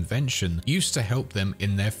latest invention, used to help them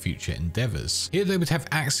in their future endeavors. Here they would have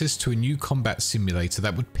access to a new combat simulator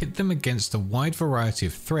that would pit them against a wide variety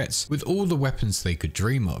of threats with all the weapons they could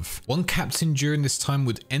dream of. One captain during this time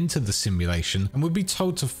would enter the simulation and would be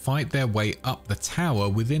told to fight their way up the tower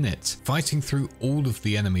within it, fighting through all of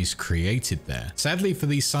the enemies created there. Sadly for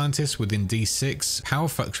these scientists within D6, power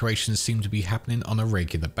fluctuations seem to be happening on a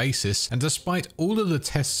regular basis, and despite all of the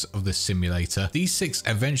tests of the simulator, D6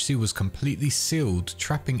 eventually was completely sealed,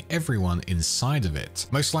 trapping everyone inside of it,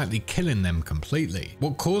 most likely killing them completely.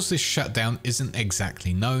 What caused this shutdown isn't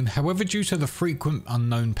exactly known, however due to the frequent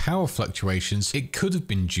unknown power fluctuations, it could have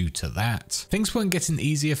been due to that. Things weren't getting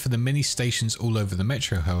easier for the many stations all over the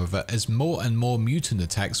metro however, as more and more mutant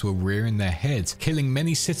attacks were rearing their head, killing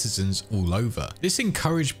many citizens all over. This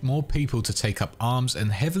encouraged more people to take up arms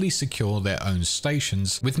and heavily secure their own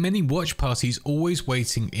stations, with many watch parties always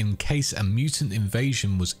waiting in case a mutant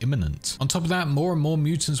invasion was imminent. On top of that, more and more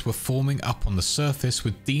mutants were forming up on the surface,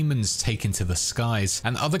 with demons taken to the skies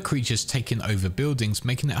and other creatures taking over buildings,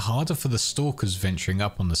 making it harder for the stalkers venturing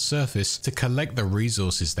up on the surface to collect the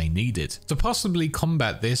resources they needed. To possibly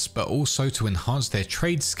combat this, but also to enhance their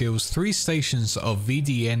trade skills, 3 stations of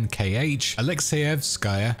VDNKH,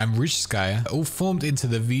 Alexeyevskaya and Rizhskaya all formed into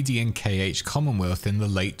the VDNKH Commonwealth in the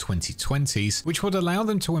late 2020s, which would allow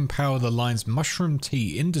them to empower the line's mushroom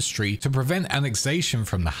tea industry to prevent annexation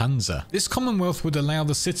from the Hansa. This Commonwealth would allow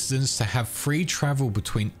the citizens to have free travel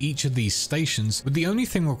between each of these stations, with the only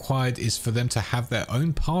thing required is for them to have their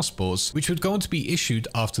own passports, which would go on to be issued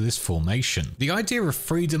after this formation. The idea of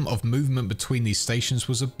freedom of movement between these stations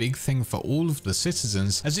was a big thing for all of the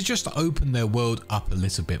citizens, as it just opened their world up a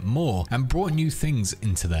little bit more and brought new things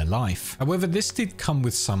into their life. However, this did come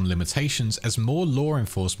with some limitations, as more law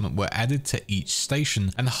enforcement were added to each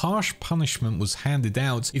station and harsh punishment was handed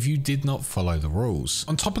out if you did not follow the rules.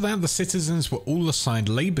 On top of that, the citizens were all assigned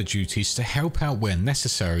labor duties to help out where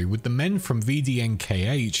necessary, with the men from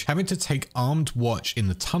VDNKH having to take armed watch in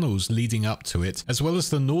the tunnels leading up to it, as well as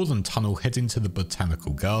the northern tunnel heading to the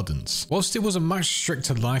botanical gardens. Whilst it was a much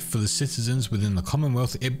stricter life for the citizens within the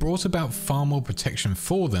Commonwealth, it brought about far more protection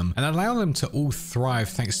for them and allow them to all thrive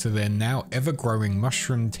thanks to their now ever-growing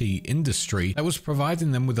mushroom tea industry that was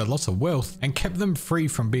providing them with a lot of wealth and kept them free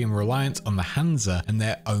from being reliant on the Hansa and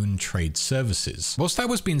their own trade services. Whilst that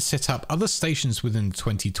was being set up, other stations within the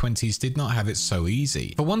 2020s did not have it so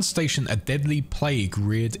easy. For one station, a deadly plague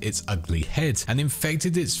reared its ugly head and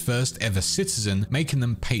infected its first ever citizen, making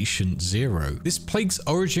them patient zero. This plague's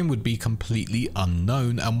origin would be completely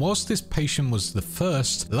unknown, and whilst this patient was the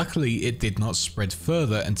first, luckily it did not spread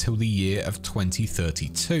further until the year of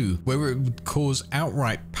 2032, where it would cause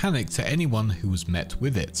outright panic to anyone who was met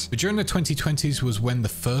with it. But during the 2020s was when the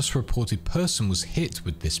first reported person was hit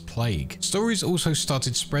with this plague. Stories also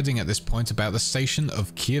started spreading at this point about the station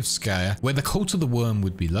of Kievskaya, where the cult of the worm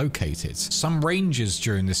would be located. Some rangers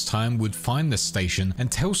during this time would find the station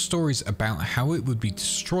and tell stories about how it would be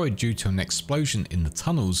destroyed due to an explosion in the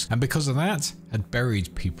tunnels, and because of that, had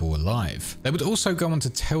buried people alive. They would also go on to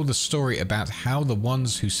tell the story about how the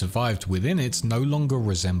ones who survived within it no longer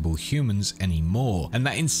resemble humans anymore, and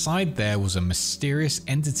that inside there was a mysterious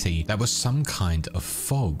entity that was some kind of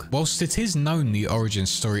fog. Whilst it is known the origin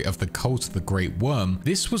story of the cult of the Great Worm,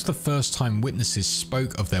 this was the first time witnesses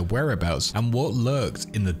spoke of their whereabouts and what lurked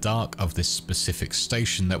in the dark of this specific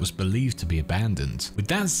station that was believed to be abandoned. With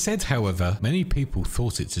that said, however, many people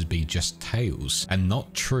thought it to be just tales and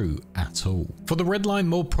not true at all. For the Red Line,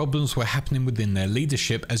 more problems were happening within their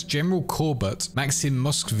leadership, as General Korbut, Maxim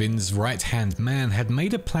Moskvin's right-hand man, had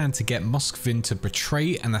made a plan to get Moskvin to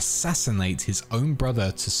betray and assassinate his own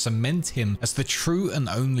brother to cement him as the true and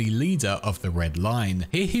only leader of the Red Line.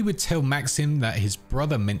 Here he would tell Maxim that his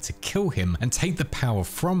brother meant to kill him and take the power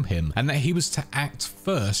from him, and that he was to act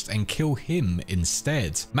first and kill him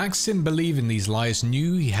instead. Maxim, believing these lies,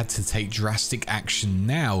 knew he had to take drastic action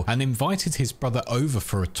now and invited his brother over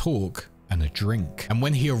for a talk and a drink, and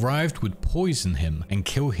when he arrived would poison him and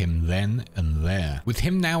kill him then and there. With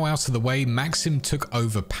him now out of the way, Maxim took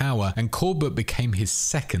over power and Korbut became his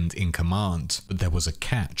second in command. But there was a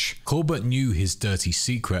catch. Korbut knew his dirty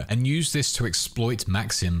secret and used this to exploit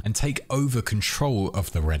Maxim and take over control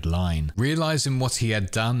of the Red Line. Realizing what he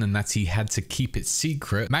had done and that he had to keep it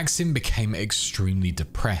secret, Maxim became extremely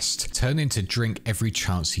depressed, turning to drink every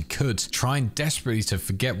chance he could, trying desperately to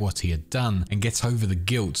forget what he had done and get over the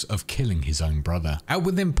guilt of killing his own brother. Out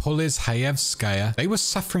within Hayevskaya, they were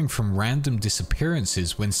suffering from random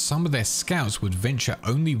disappearances when some of their scouts would venture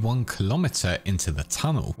only 1 kilometer into the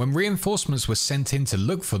tunnel. When reinforcements were sent in to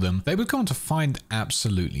look for them, they would go on to find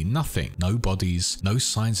absolutely nothing. No bodies, no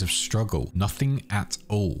signs of struggle, nothing at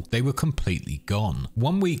all. They were completely gone.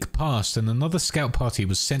 1 week passed and another scout party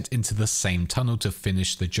was sent into the same tunnel to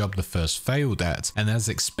finish the job the first failed at, and as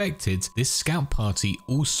expected, this scout party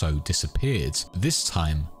also disappeared, but this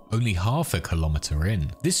time only half a kilometer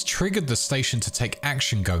in. This triggered the station to take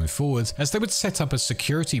action going forward, as they would set up a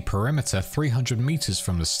security perimeter 300 meters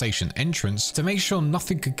from the station entrance to make sure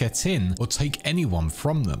nothing could get in or take anyone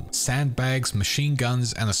from them. Sandbags, machine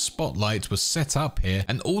guns, and a spotlight was set up here,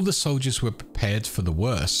 and all the soldiers were prepared for the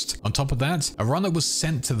worst. On top of that, a runner was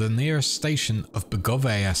sent to the nearest station of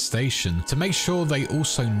Begovaya station to make sure they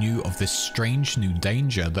also knew of this strange new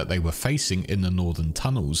danger that they were facing in the northern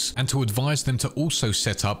tunnels, and to advise them to also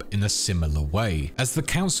set up in a similar way. As the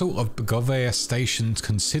council of Begovaya station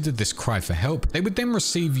considered this cry for help, they would then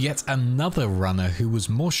receive yet another runner who was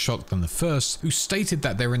more shocked than the first, who stated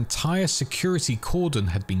that their entire security cordon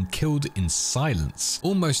had been killed in silence,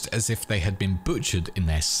 almost as if they had been butchered in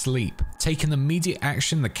their sleep. Taking immediate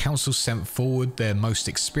action, the council sent forward their most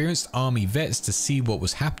experienced army vets to see what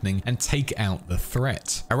was happening and take out the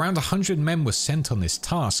threat. Around 100 men were sent on this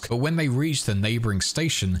task, but when they reached the neighboring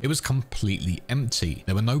station, it was completely empty.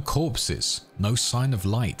 There were no corpses, no sign of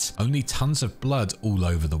light, only tons of blood all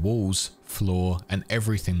over the walls, floor, and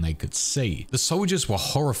everything they could see. The soldiers were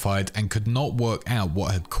horrified and could not work out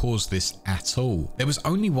what had caused this at all. There was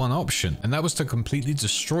only one option, and that was to completely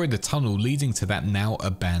destroy the tunnel leading to that now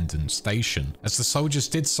abandoned station. As the soldiers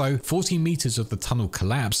did so, 40 meters of the tunnel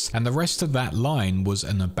collapsed, and the rest of that line was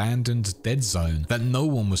an abandoned dead zone that no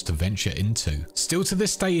one was to venture into. Still to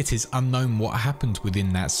this day, it is unknown what happened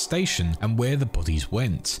within that station and where the bodies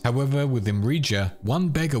went. However, within Riga, one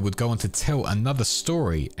beggar would go on to tell another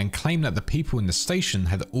story and claim that the people in the station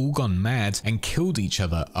had all gone mad and killed each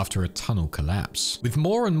other after a tunnel collapse. With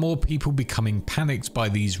more and more people becoming panicked by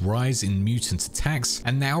these rise in mutant attacks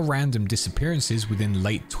and now random disappearances within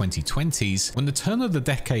late 2020s, when the turn of the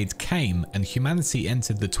decade came and humanity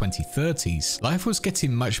entered the 2030s, life was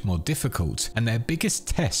getting much more difficult, and their biggest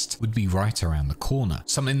test would be right around the corner.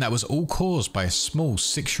 Something that was all caused by a small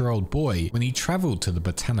 6-year-old boy when he traveled to the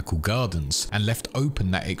botanical gardens Riots and left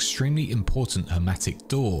open that extremely important hermetic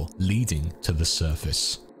door leading to the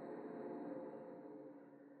surface.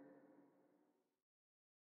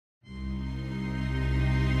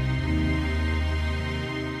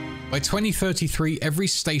 By 2033, every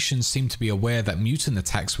station seemed to be aware that mutant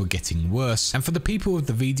attacks were getting worse, and for the people of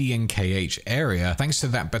the VDNKH area, thanks to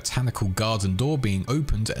that botanical garden door being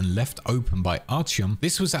opened and left open by Artyom,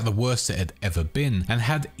 this was at the worst it had ever been, and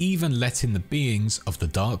had even let in the beings of the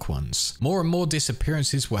Dark Ones. More and more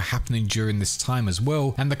disappearances were happening during this time as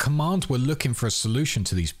well, and the command were looking for a solution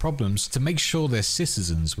to these problems to make sure their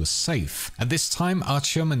citizens were safe. At this time,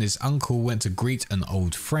 Artyom and his uncle went to greet an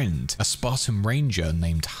old friend, a Spartan ranger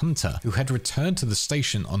named Hunter, who had returned to the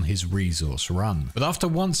station on his resource run. But after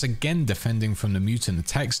once again defending from the mutant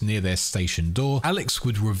attacks near their station door, Alex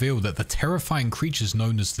would reveal that the terrifying creatures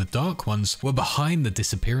known as the Dark Ones were behind the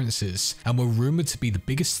disappearances and were rumored to be the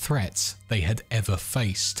biggest threats they had ever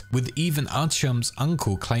faced, with even Artyom's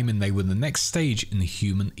uncle claiming they were the next stage in the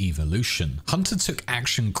human evolution. Hunter took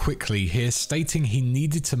action quickly here, stating he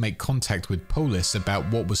needed to make contact with Polis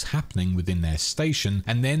about what was happening within their station,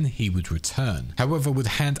 and then he would return. However, would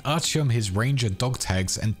hand Artyom his ranger dog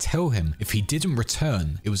tags and tell him if he didn't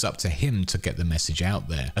return, it was up to him to get the message out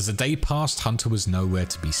there. As the day passed, Hunter was nowhere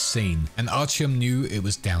to be seen, and Artyom knew it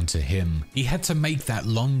was down to him. He had to make that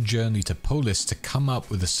long journey to Polis to come up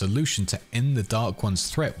with a solution to end the Dark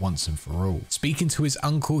One's threat once and for all. Speaking to his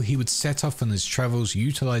uncle, he would set off on his travels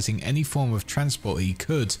utilizing any form of transport he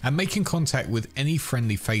could and making contact with any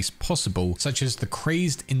friendly face possible, such as the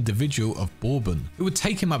crazed individual of Bourbon, who would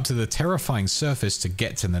take him up to the terrifying surface to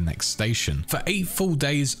get to the next station. For 8 full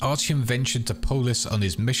days, Artyom ventured to Polis on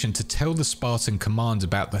his mission to tell the Spartan command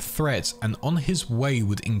about the threat, and on his way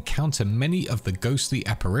would encounter many of the ghostly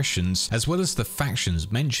apparitions as well as the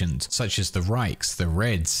factions mentioned, such as the Riots, the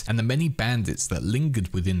Reds, and the many bandits that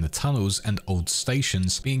lingered within the tunnels and old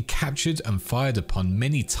stations, being captured and fired upon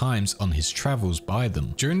many times on his travels by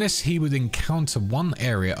them. During this, he would encounter one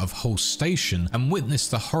area of whole station and witness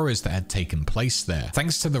the horrors that had taken place there.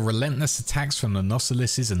 Thanks to the relentless attacks from the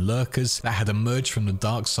Nosilises and Lurkers that had emerged from the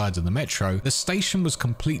dark side of the metro, the station was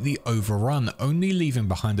completely overrun, only leaving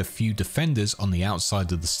behind a few defenders on the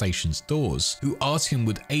outside of the station's doors, who Artyom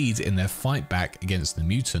would aid in their fight back against the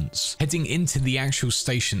mutants. Heading into the actual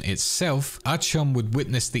station itself, Artyom would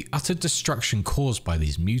witness the utter destruction caused by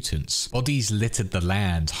these mutants. Bodies littered the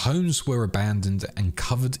land, homes were abandoned and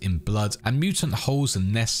covered in blood, and mutant holes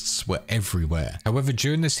and nests were everywhere. However,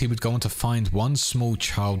 during this, he would go on to find one small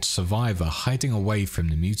child survivor hiding away from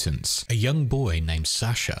the mutants, a young boy named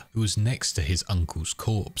Sasha, who was next to his uncle's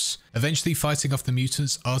corpse. Eventually fighting off the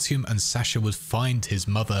mutants, Artyom and Sasha would find his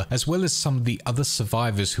mother, as well as some of the other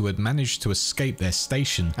survivors who had managed to escape their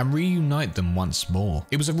station, and reunite them once more.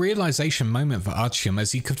 It was a realization moment for Artyom,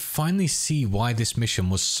 as he could finally see why this mission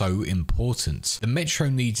was so important. The metro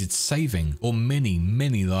needed saving, or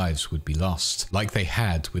many lives would be lost, like they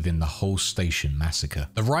had within the whole station massacre.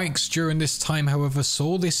 The Riots during this time, however,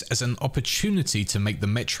 saw this as an opportunity to make the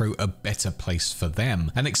metro a better place for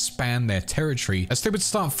them and expand their territory, as they would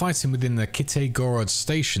start fighting within the Kitay-Gorod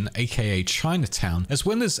station, aka Chinatown, as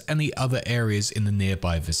well as any other areas in the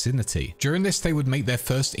nearby vicinity. During this, they would make their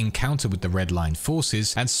first encounter with the Red Line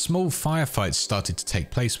forces, and small firefights started to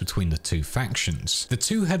take place between the two factions. The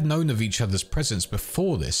two had known of each other's presence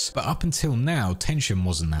before this, but up until now, tension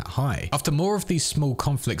wasn't that high. After more of these small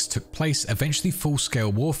conflicts took place, eventually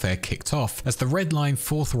full-scale warfare kicked off as the Red Line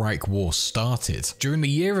Fourth Reich War started. During the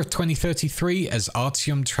year of 2033, as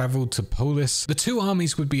Artyom traveled to Polis, the two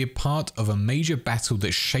armies would be a part of a major battle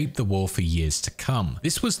that shaped the war for years to come.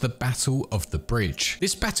 This was the Battle of the Bridge.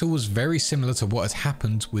 This battle was very similar to what had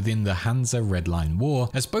happened within the Hansa Red Line War,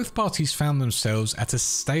 as both parties found themselves at a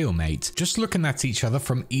stalemate, just looking at each other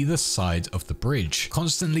from either side of the bridge,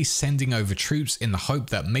 constantly sending over troops in the hope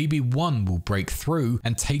that maybe one will break through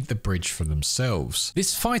and take the bridge for themselves.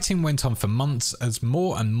 This fighting went on for months as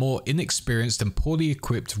more and more inexperienced and poorly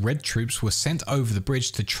equipped Red troops were sent over the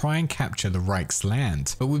bridge to try and capture the Reich's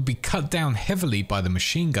land, but would be cut down heavily by the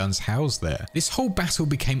machine guns housed there. This whole battle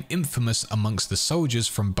became infamous amongst the soldiers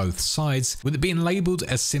from both sides, with it being labelled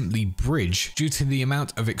as simply Bridge due to the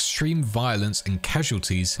amount of extreme violence and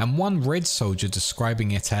casualties, and one Red soldier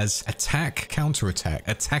describing it as attack, counterattack,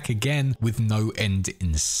 attack again with no end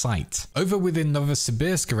in sight. Over within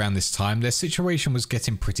Novosibirsk around this time, their situation was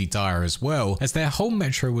getting pretty dire as well, as their whole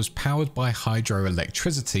metro was powered by hydroelectric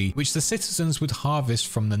electricity, which the citizens would harvest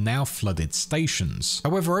from the now flooded stations.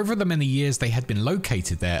 However, over the many years they had been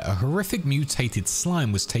located there, a horrific mutated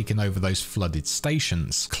slime was taking over those flooded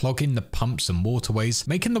stations, clogging the pumps and waterways,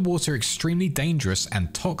 making the water extremely dangerous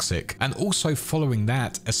and toxic. And also following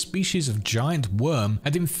that, a species of giant worm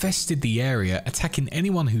had infested the area, attacking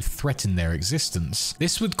anyone who threatened their existence.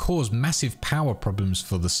 This would cause massive power problems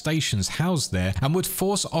for the stations housed there and would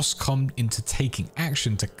force Oskom into taking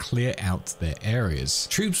action to clear out their areas.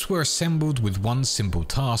 Troops were assembled with one simple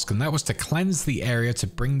task, and that was to cleanse the area to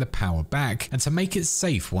bring the power back and to make it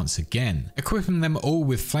safe once again. Equipping them all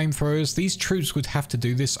with flamethrowers, these troops would have to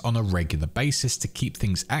do this on a regular basis to keep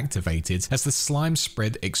things activated as the slime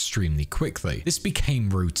spread extremely quickly. This became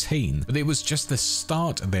routine, but it was just the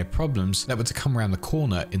start of their problems that were to come around the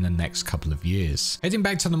corner in the next couple of years. Heading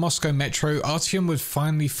back to the Moscow metro, Artyom would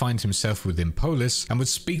finally find himself within Polis and would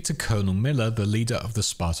speak to Colonel Miller, the leader of the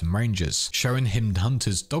Spartan Rangers, showing him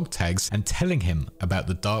Hunter's dog tags and telling him about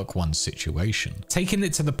the Dark One's situation. Taking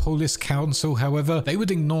it to the Polis Council, however, they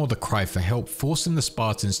would ignore the cry for help, forcing the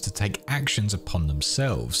Spartans to take actions upon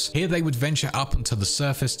themselves. Here they would venture up onto the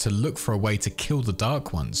surface to look for a way to kill the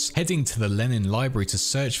Dark Ones, heading to the Lenin Library to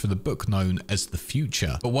search for the book known as the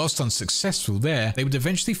Future. But whilst unsuccessful there, they would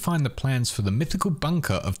eventually find the plans for the mythical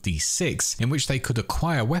bunker of D6, in which they could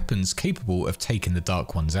acquire weapons capable of taking the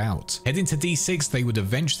Dark Ones out. Heading to D6, they would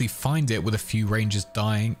eventually find it, with a few rangers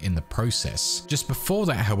dying in the process. Just before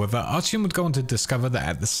that, however, Artyom would go on to discover that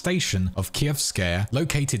at the station of Kievskaya,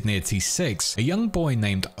 located near T6, a young boy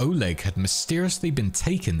named Oleg had mysteriously been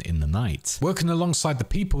taken in the night. Working alongside the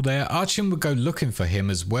people there, Artyom would go looking for him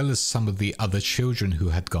as well as some of the other children who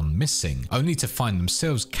had gone missing, only to find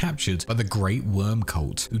themselves captured by the Great Worm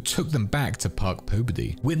Cult, who took them back to Park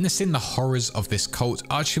Pobedy. Witnessing the horrors of this cult,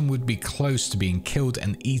 Artyom would be close to being killed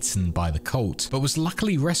and eaten by the cult, but was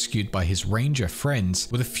luckily rescued by his ranger friends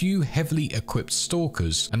with a few heavily equipped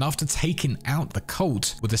stalkers, and after taking out the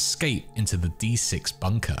cult, would escape into the D6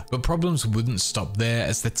 bunker. But problems wouldn't stop there,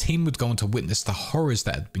 as the team would go on to witness the horrors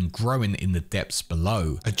that had been growing in the depths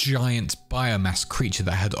below. A giant biomass creature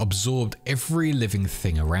that had absorbed every living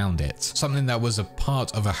thing around it, something that was a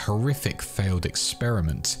part of a horrific failed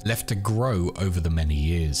experiment, left to grow over the many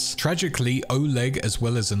years. Tragically, Oleg, as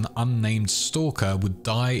well as an unnamed stalker, would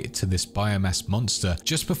die to this biomass monster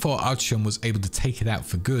just before Artyom was able to take it out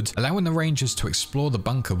for good, allowing the Rangers to explore the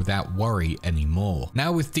bunker without worry anymore.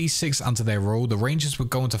 Now with D6 under their rule, the Rangers would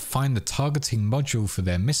go on to find the targeting module for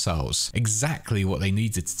their missiles, exactly what they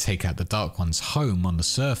needed to take out the Dark One's home on the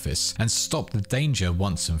surface and stop the danger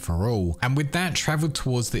once and for all. And with that, travelled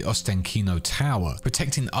towards the Ostankino Tower,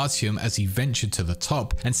 protecting Artyom as he ventured to the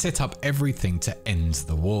top and set up everything to end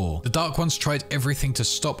the war. The Dark Ones tried everything to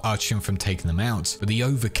stop Artyom from taking them out, but he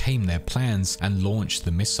overcame their plans and launched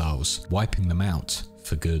the missiles, wiping them out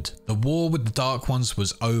for good. The war with the Dark Ones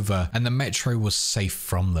was over and the metro was safe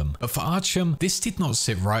from them. But for Artyom, this did not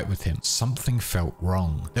sit right with him. Something felt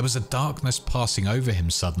wrong. There was a darkness passing over him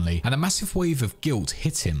suddenly, and a massive wave of guilt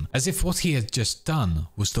hit him, as if what he had just done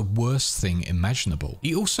was the worst thing imaginable.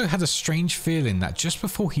 He also had a strange feeling that just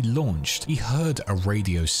before he launched, he heard a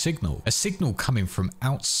radio signal, a signal coming from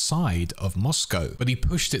outside of Moscow, but he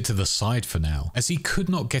pushed it to the side for now, as he could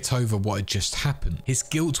not get over what had just happened. His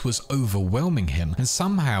guilt was overwhelming him, and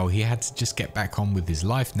somehow he had to just get back on with his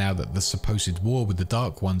life now that the supposed war with the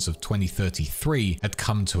Dark Ones of 2033 had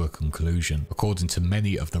come to a conclusion, according to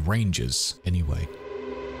many of the Rangers anyway.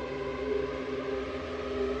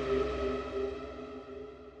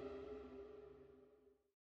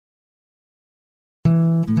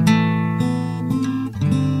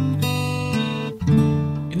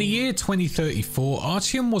 In the year 2034,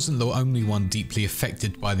 Artyom wasn't the only one deeply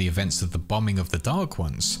affected by the events of the bombing of the Dark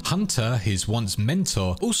Ones. Hunter, his once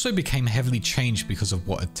mentor, also became heavily changed because of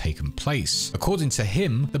what had taken place. According to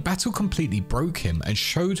him, the battle completely broke him and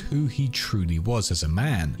showed who he truly was as a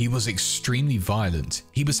man. He was extremely violent,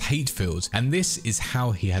 he was hate-filled, and this is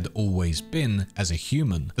how he had always been as a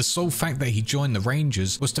human. The sole fact that he joined the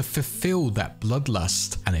Rangers was to fulfill that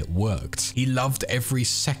bloodlust, and it worked. He loved every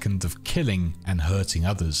second of killing and hurting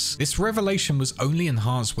others. This revelation was only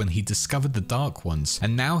enhanced when he discovered the Dark Ones,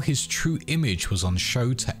 and now his true image was on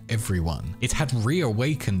show to everyone. It had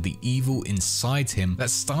reawakened the evil inside him that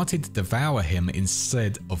started to devour him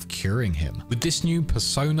instead of curing him. With this new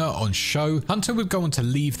persona on show, Hunter would go on to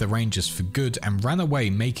leave the Rangers for good and ran away,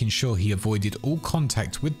 making sure he avoided all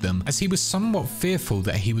contact with them, as he was somewhat fearful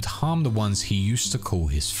that he would harm the ones he used to call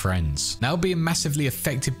his friends. Now being massively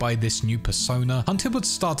affected by this new persona, Hunter would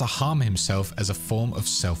start to harm himself as a form of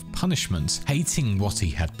self-punishment, hating what he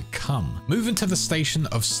had become. Moving to the station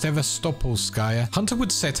of Sevastopolskaya, Hunter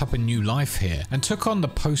would set up a new life here and took on the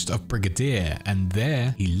post of brigadier, and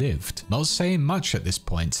there he lived, not saying much at this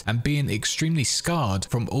point and being extremely scarred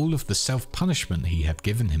from all of the self-punishment he had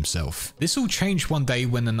given himself. This all changed one day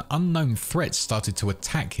when an unknown threat started to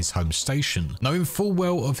attack his home station. Knowing full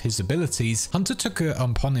well of his abilities, Hunter took it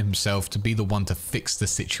upon himself to be the one to fix the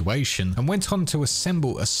situation and went on to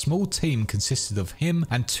assemble a small team consisted of him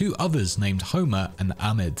and two others named Homer and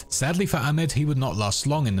Ahmed. Sadly for Ahmed, he would not last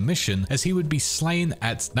long in the mission as he would be slain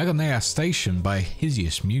at Nagonaya station by a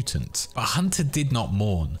hideous mutant. But Hunter did not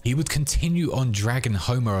mourn. He would continue on dragging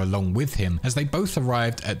Homer along with him as they both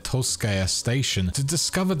arrived at Tolskaya station to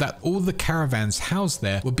discover that all the caravans housed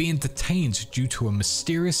there were being detained due to a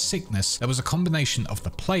mysterious sickness that was a combination of the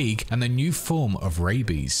plague and a new form of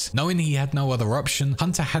rabies. Knowing he had no other option,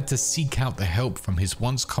 Hunter had to seek out the help from his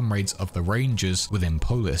once comrades of the Rangers within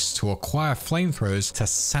Polis to acquire flamethrowers to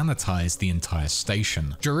sanitize the entire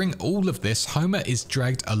station. During all of this, Homer is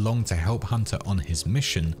dragged along to help Hunter on his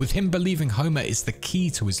mission, with him believing Homer is the key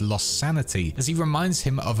to his lost sanity as he reminds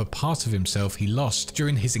him of a part of himself he lost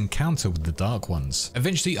during his encounter with the Dark Ones.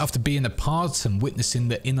 Eventually, after being apart and witnessing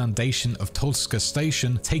the inundation of Tolska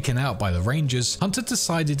station taken out by the Rangers, Hunter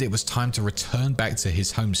decided it was time to return back to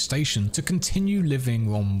his home station to continue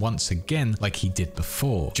living on once again like he did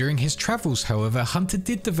before. During his travels, however, Hunter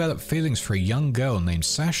did develop feelings for a young girl named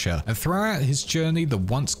Sasha, and throughout his journey, the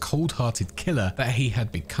once cold-hearted killer that he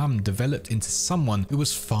had become developed into someone who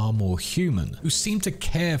was far more human, who seemed to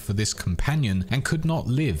care for this companion and could not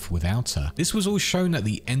live without her. This was all shown at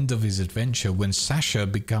the end of his adventure when Sasha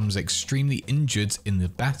becomes extremely injured in the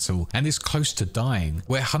battle and is close to dying,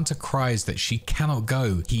 where Hunter cries that she cannot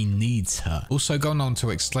go, he needs her. Also going on to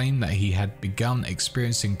explain that he had begun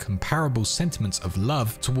experiencing comparable sentiments of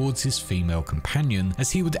love towards his female companion,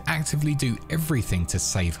 as he would actively do everything to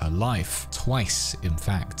save her life, twice in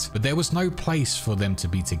fact. But there was no place for them to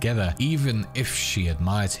be together, even if she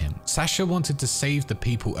admired him. Sasha wanted to save the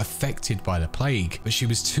people affected by the plague, but she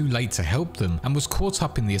was too late to help them and was caught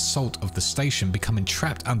up in the assault of the station, becoming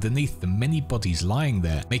trapped underneath the many bodies lying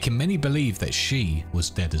there, making many believe that she was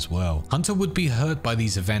dead as well. Hunter would be hurt by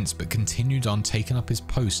these events but continued on taking up his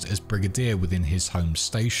post as brigadier within his home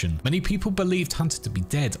station. Many people believed Hunter to be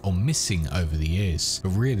dead or missing over the years, but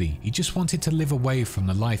really he just wanted to live away from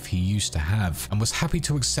the life he used to have and was happy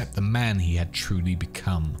to accept the man he had truly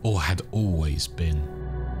become, or had always been.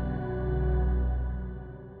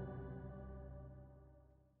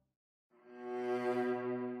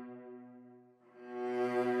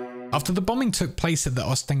 After the bombing took place at the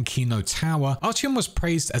Ostankino Tower, Artyom was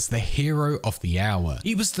praised as the hero of the hour.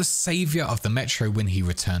 He was the savior of the metro when he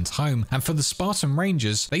returned home, and for the Spartan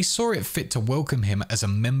Rangers, they saw it fit to welcome him as a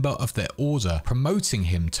member of their order, promoting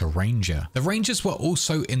him to Ranger. The Rangers were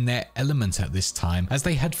also in their element at this time, as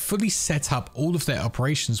they had fully set up all of their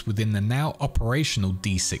operations within the now operational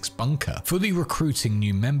D6 bunker, fully recruiting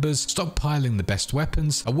new members, stockpiling the best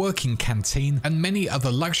weapons, a working canteen, and many other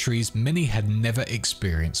luxuries many had never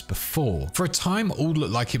experienced before. For a time, all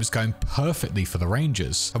looked like it was going perfectly for the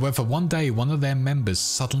Rangers. However, one day, one of their members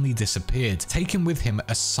suddenly disappeared, taking with him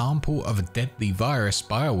a sample of a deadly virus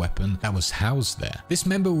bioweapon that was housed there. This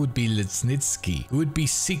member would be Litsnitsky, who would be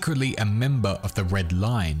secretly a member of the Red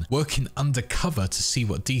Line, working undercover to see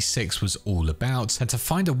what D6 was all about and to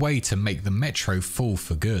find a way to make the metro fall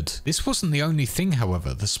for good. This wasn't the only thing,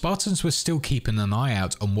 however. The Spartans were still keeping an eye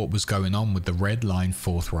out on what was going on with the Red Line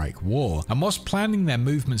Fourth Reich War, and whilst planning their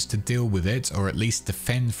movements to deal with it, or at least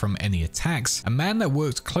defend from any attacks, a man that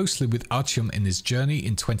worked closely with Artyom in his journey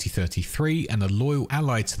in 2033 and a loyal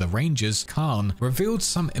ally to the Rangers, Khan, revealed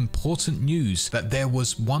some important news that there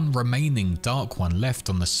was one remaining Dark One left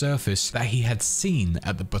on the surface that he had seen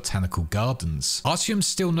at the Botanical Gardens. Artyom,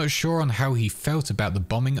 still not sure on how he felt about the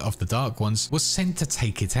bombing of the Dark Ones, was sent to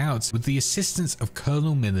take it out with the assistance of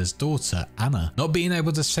Colonel Miller's daughter, Anna. Not being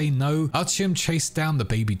able to say no, Artyom chased down the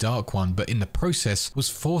baby Dark One, but in the process was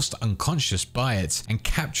forced unconscious by it and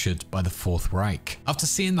captured by the Fourth Reich. After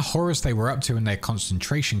seeing the horrors they were up to in their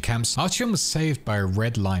concentration camps, Artyom was saved by a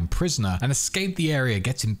Red Line prisoner and escaped the area,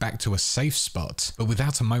 getting back to a safe spot, but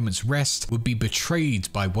without a moment's rest would be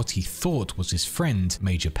betrayed by what he thought was his friend,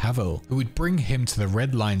 Major Pavel, who would bring him to the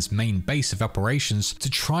Red Line's main base of operations to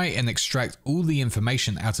try and extract all the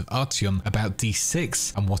information out of Artyom about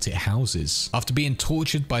D6 and what it houses. After being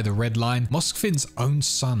tortured by the Red Line, Moskvin's own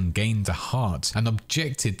son gained a heart and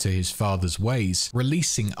objected submitted to his father's ways,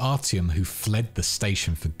 releasing Artyom, who fled the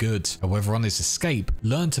station for good. However, on his escape,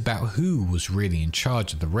 learnt about who was really in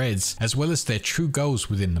charge of the Reds, as well as their true goals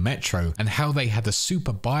within the Metro, and how they had a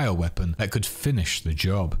super bioweapon that could finish the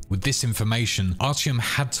job. With this information, Artyom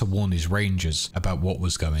had to warn his Rangers about what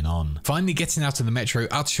was going on. Finally getting out of the Metro,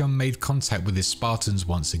 Artyom made contact with his Spartans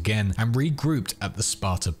once again and regrouped at the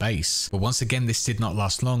Sparta base. But once again, this did not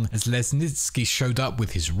last long, as Lesnitsky showed up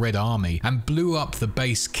with his Red Army and blew up the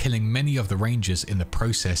base, killing many of the Rangers in the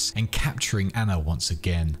process and capturing Anna once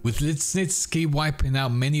again. With Lesnitsky wiping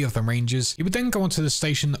out many of the Rangers, he would then go onto the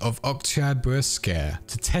station of Oktyabrsky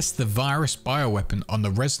to test the virus bioweapon on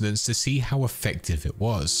the residents to see how effective it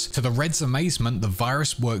was. To the Reds' amazement, the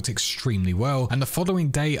virus worked extremely well, and the following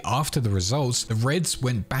day after the results, the Reds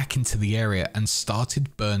went back into the area and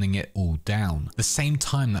started burning it all down, the same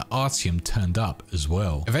time that Artyom turned up as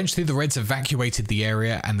well. Eventually, the Reds evacuated the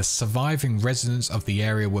area, and the surviving residents of the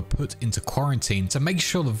area were put into quarantine to make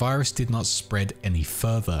sure the virus did not spread any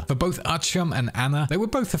further. For both Artyom and Anna, they were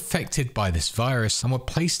both affected by this virus and were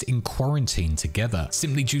placed in quarantine together,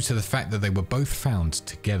 simply due to the fact that they were both found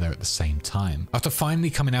together at the same time. After finally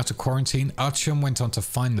coming out of quarantine, Artyom went on to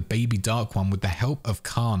find the baby Dark One with the help of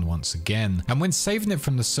Khan once again, and when saving it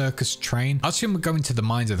from the circus train, Artyom would go into the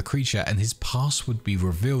mind of the creature and his past would be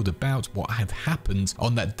revealed about what had happened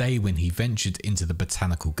on that day when he ventured into the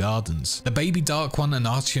botanical gardens. The baby Dark One and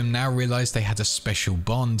Artyom now realized they had a special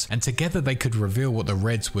bond, and together they could reveal what the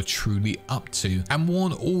Reds were truly up to and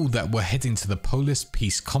warn all that were heading to the Polish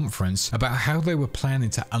Peace Conference about how they were planning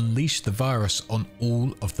to unleash the virus on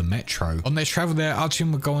all of the Metro. On their travel there,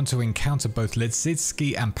 Artyom would go on to encounter both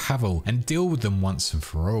Lesnitsky and Pavel and deal with them once and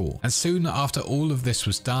for all. And soon after all of this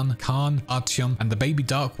was done, Khan, Artyom, and the baby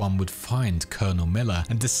Dark One would find Colonel Miller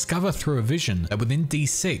and discover through a vision that within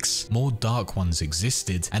D6, more Dark Ones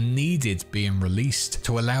existed and needed being released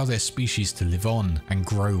to allow their species to live on and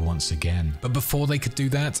grow once again. But before they could do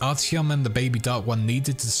that, Artyom and the baby Dark One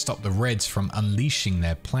needed to stop the Reds from unleashing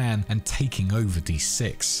their plan and taking over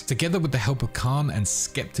D6. Together with the help of Khan and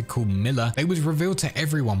skeptical Miller, they would reveal to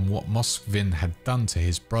everyone what Moskvin had done to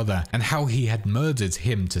his brother and how he had murdered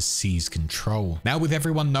him to seize control. Now, with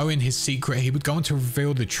everyone knowing his secret, he would go on to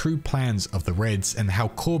reveal the true plans of the Reds and how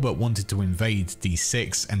Corbett wanted to invade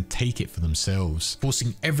D6 and take it for themselves,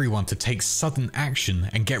 forcing everyone to take sudden action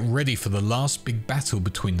and get ready for the last big battle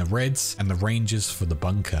between the Reds and the Rangers for the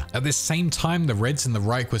bunker. At this same time, the Reds and the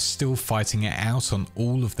Reich were still fighting it out on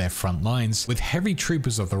all of their front lines, with heavy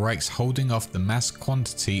troopers of the Reichs holding off the mass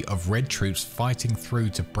quantity of Red troops fighting through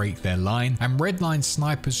to break their line, and Red Line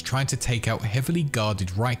snipers trying to take out heavily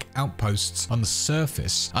guarded Reich outposts on the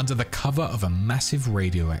surface under the cover of a massive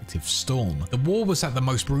radioactive storm. The war was at the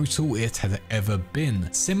most brutal it had ever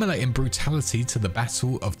been, similar in brutality to the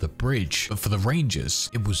Battle of the Bridge, but for the Rangers,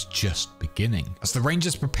 it was just beginning. As the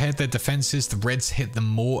Rangers prepared their defenses, the Reds hit them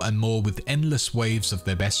more and more with endless waves of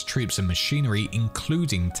their best troops and machinery,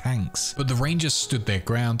 including tanks. But the Rangers stood their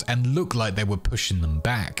ground and looked like they were pushing them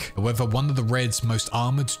back. However, one of the Reds' most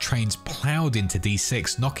armored trains plowed into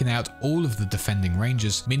D6, knocking out all of the defending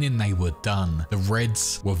Rangers, meaning they were done. The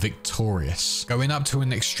Reds were victorious. Going up to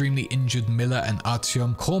an extremely injured Miller and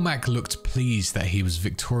Artyom, Cormac looked pleased that he was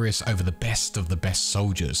victorious over the best of the best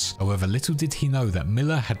soldiers. However, little did he know that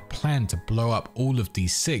Miller had planned to blow up all of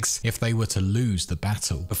D6 if they were to lose the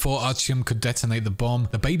battle. Before Artyom could detonate the bomb,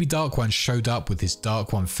 the baby Dark One showed up with his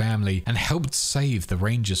Dark One family and helped save the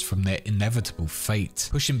Rangers from their inevitable fate,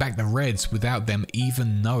 pushing back the Reds without them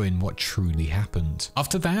even knowing what truly happened.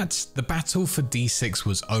 After that, the battle for D6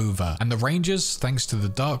 was over, and the Rangers, thanks to the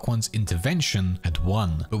Dark One's intervention, had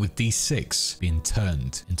won, but with D6 being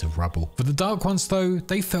turned into rubble. For the Dark Ones though,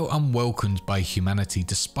 they felt unwelcomed by humanity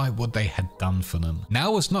despite what they had done for them.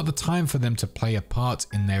 Now was not the time for them to play a part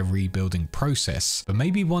in their rebuilding process, but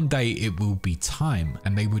maybe one day it will be time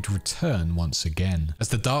and they would return once again. As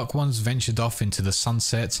the Dark Ones ventured off into the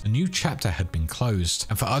sunset, a new chapter had been closed,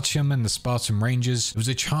 and for Artyom and the Spartan Rangers, it was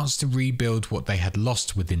a chance to rebuild what they had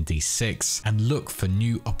lost within D6 and look for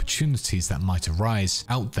new opportunities that might arise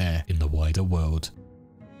out there in the wider world.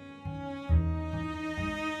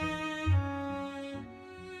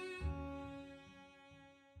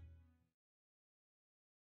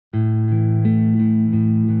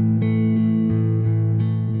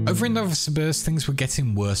 Over in Novosibirsk, things were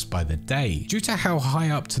getting worse by the day. Due to how high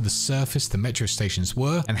up to the surface the metro stations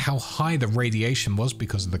were and how high the radiation was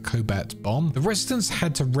because of the Kobat bomb, the residents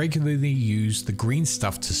had to regularly use the green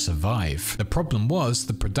stuff to survive. The problem was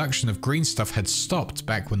the production of green stuff had stopped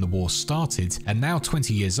back when the war started, and now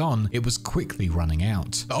 20 years on, it was quickly running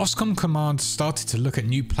out. The Oskom command started to look at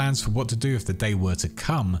new plans for what to do if the day were to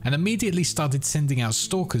come, and immediately started sending out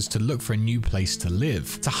stalkers to look for a new place to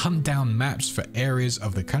live, to hunt down maps for areas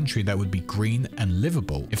of the country that would be green and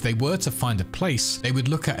livable. If they were to find a place, they would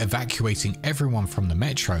look at evacuating everyone from the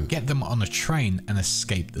metro, get them on a train and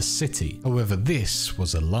escape the city. However, this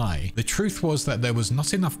was a lie. The truth was that there was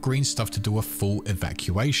not enough green stuff to do a full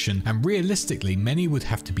evacuation, and realistically many would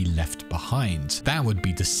have to be left behind. That would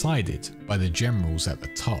be decided by the generals at the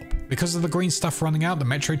top. Because of the green stuff running out, the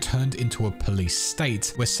metro turned into a police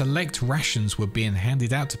state where select rations were being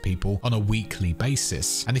handed out to people on a weekly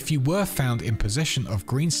basis. And if you were found in possession of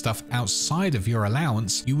green stuff outside of your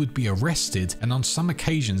allowance, you would be arrested and on some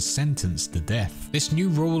occasions sentenced to death. This new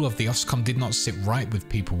rule of the Oskom did not sit right with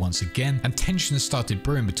people once again, and tensions started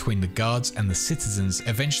brewing between the guards and the citizens,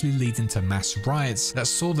 eventually leading to mass riots that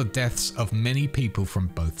saw the deaths of many people from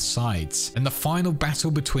both sides. In the final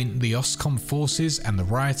battle between the Oskom forces and the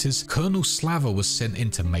rioters, Colonel Slava was sent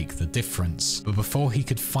in to make the difference. But before he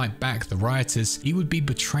could fight back the rioters, he would be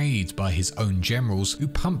betrayed by his own generals, who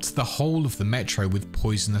pumped the whole of the metro with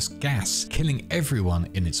poisonous gas, killing everyone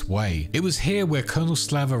in its way. It was here where Colonel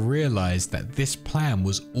Slava realized that this plan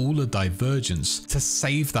was all a divergence to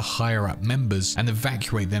save the higher up members and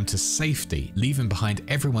evacuate them to safety, leaving behind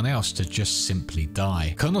everyone else to just simply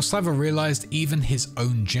die. Colonel Slava realized even his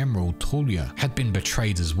own general, Tolya, had been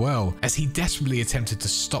betrayed as well, as he desperately attempted to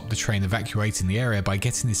stop the train evacuating the area by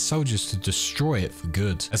getting his soldiers to destroy it for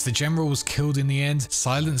good. As the general was killed in the end,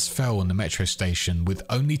 silence fell on the metro station, with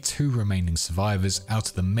only 2 remaining survivors out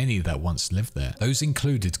of the many that once lived there. Those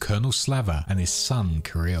included Colonel Slava and his son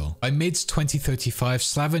Kirill. By mid-2035,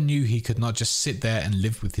 Slava knew he could not just sit there and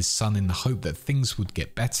live with his son in the hope that things would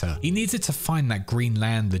get better. He needed to find that green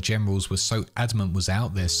land the generals were so adamant was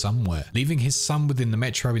out there somewhere. Leaving his son within the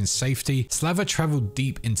metro in safety, Slava traveled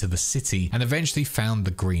deep into the city and eventually found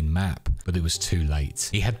the green map. But it was too late.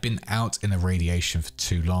 He had been out in the radiation for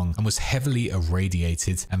too long and was heavily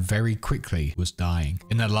irradiated and very quickly was dying.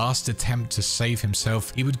 In a last attempt to save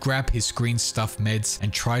himself, he would grab his green stuff meds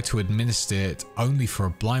and try to administer it, only for a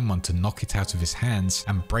blind one to knock it out of his hands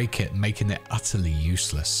and break it, making it utterly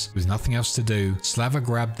useless. With nothing else to do, Slava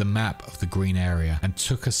grabbed the map of the green area and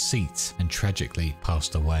took a seat and tragically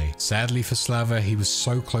passed away. Sadly for Slava, he was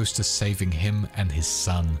so close to saving him and his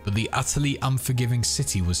son, but the utterly unforgiving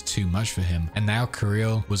city was too much for him, and now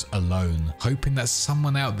Kirill was alone, hoping that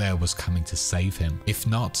someone out there was coming to save him. If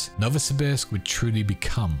not, Novosibirsk would truly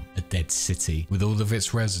become a dead city, with all of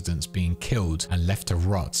its residents being killed and left to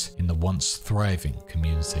rot in the once thriving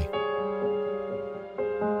community.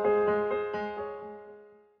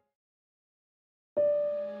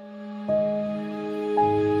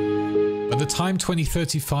 By the time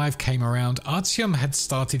 2035 came around, Artyom had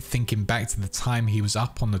started thinking back to the time he was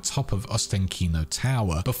up on the top of Ostenkino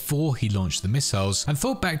Tower before he launched the missiles, and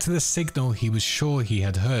thought back to the signal he was sure he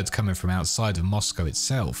had heard coming from outside of Moscow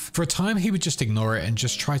itself. For a time he would just ignore it and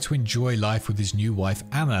just try to enjoy life with his new wife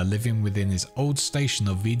Anna, living within his old station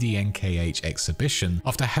of VDNKH exhibition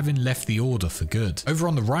after having left the order for good. Over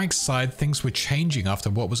on the Reich side, things were changing after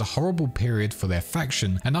what was a horrible period for their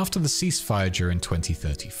faction and after the ceasefire during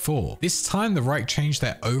 2034. This time the Reich changed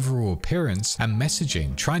their overall appearance and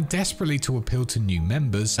messaging, trying desperately to appeal to new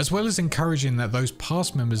members, as well as encouraging that those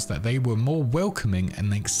past members that they were more welcoming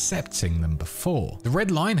and accepting than before. The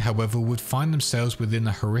Red Line, however, would find themselves within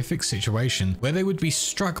a horrific situation where they would be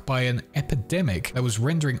struck by an epidemic that was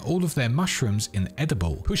rendering all of their mushrooms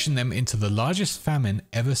inedible, pushing them into the largest famine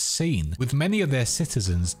ever seen, with many of their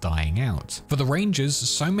citizens dying out. For the Rangers,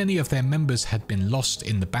 so many of their members had been lost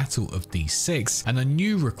in the Battle of D6, and a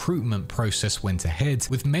new recruitment process went ahead,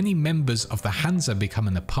 with many members of the Hansa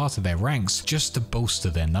becoming a part of their ranks just to bolster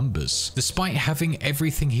their numbers. Despite having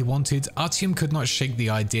everything he wanted, Artyom could not shake the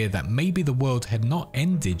idea that maybe the world had not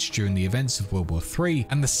ended during the events of World War III,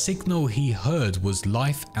 and the signal he heard was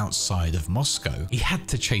life outside of Moscow. He had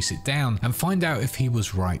to chase it down and find out if he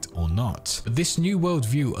was right or not. But this new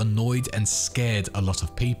worldview annoyed and scared a lot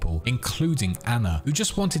of people, including Anna, who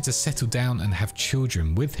just wanted to settle down and have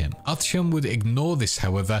children with him. Artyom would ignore this,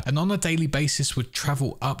 however, and on a day daily basis would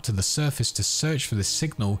travel up to the surface to search for the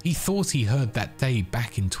signal he thought he heard that day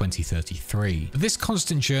back in 2033. But this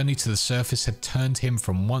constant journey to the surface had turned him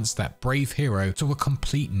from once that brave hero to a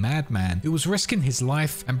complete madman who was risking his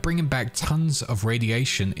life and bringing back tons of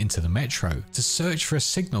radiation into the metro to search for a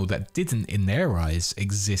signal that didn't, in their eyes,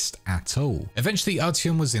 exist at all. Eventually,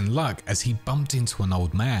 Artyom was in luck as he bumped into an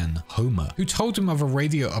old man, Homer, who told him of a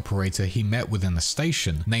radio operator he met within the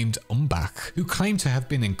station named Umbach, who claimed to have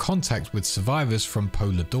been in contact with survivors from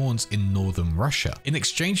polar dawns in northern Russia. In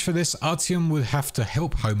exchange for this, Artyom would have to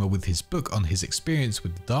help Homer with his book on his experience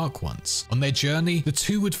with the Dark Ones. On their journey, the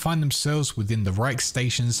two would find themselves within the Reich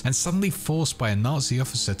stations and suddenly forced by a Nazi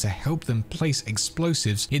officer to help them place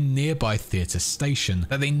explosives in nearby theatre station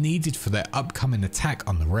that they needed for their upcoming attack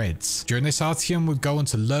on the Reds. During this, Artyom would go on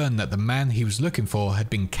to learn that the man he was looking for had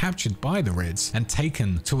been captured by the Reds and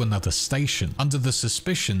taken to another station under the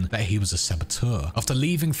suspicion that he was a saboteur. After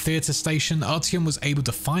leaving theatre station, Artyom was able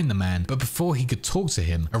to find the man, but before he could talk to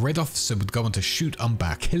him, a Red officer would go on to shoot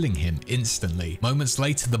Umbach, killing him instantly. Moments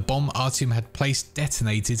later, the bomb Artyom had placed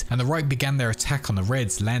detonated and the Reich began their attack on the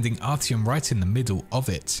Reds, landing Artyom right in the middle of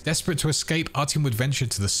it. Desperate to escape, Artyom would venture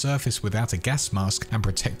to the surface without a gas mask and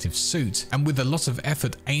protective suit, and with a lot of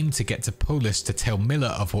effort aimed to get to Polis to tell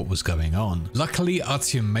Miller of what was going on. Luckily,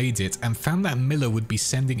 Artyom made it and found that Miller would be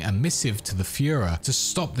sending a missive to the Führer to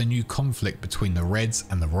stop the new conflict between the Reds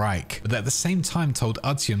and the Reich, but at the same time told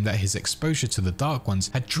Artyom that his exposure to the Dark Ones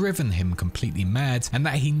had driven him completely mad and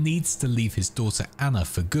that he needs to leave his daughter Anna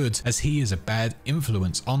for good, as he is a bad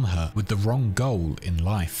influence on her with the wrong goal in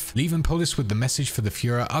life. Leaving Polis with the message for the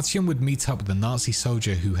Führer, Artyom would meet up with the Nazi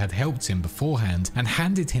soldier who had helped him beforehand and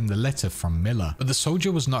handed him the letter from Miller, but the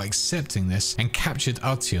soldier was not accepting this and captured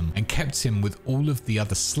Artyom and kept him with all of the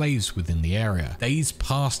other slaves within the area. Days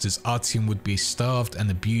passed as Artyom would be starved and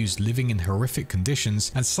abused, living in horrific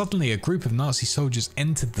conditions, and suddenly a group of Nazi soldiers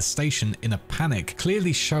entered the station in a panic,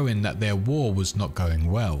 clearly showing that their war was not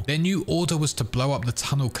going well. Their new order was to blow up the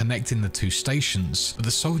tunnel connecting the two stations, but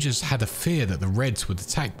the soldiers had a fear that the Reds would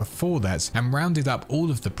attack before that and rounded up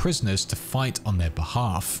all of the prisoners to fight on their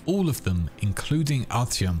behalf. All of them, including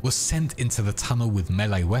Artyom, were sent into the tunnel with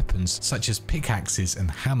melee weapons such as pickaxes and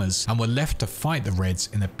hammers and were left to fight the Reds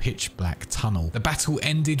in a pitch black tunnel. The battle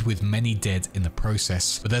ended with many dead in the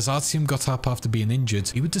process, but as Artyom got up after being injured,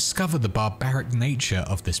 he would discover the barbaric nature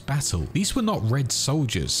of this battle. These were not Red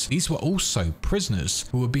soldiers, these were also prisoners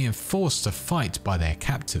who were being forced to fight by their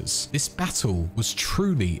captors. This battle was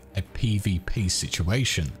truly a PvP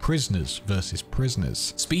situation, prisoners versus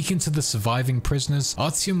prisoners. Speaking to the surviving prisoners,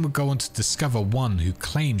 Artyom would go on to discover one who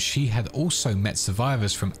claimed she had also met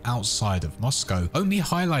survivors from outside of Moscow, only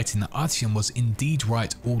highlighting that Artyom was indeed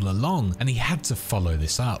right all along and he had to follow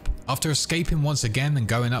this up. After escaping once again and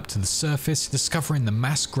going up to the surface, discovering the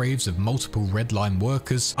mass graves of multiple Red Line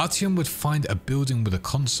workers, Artyom would find a building with a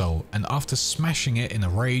console, and after smashing it in a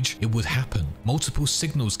rage, it would happen. Multiple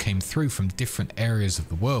signals came through from different areas of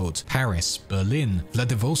the world: Paris, Berlin,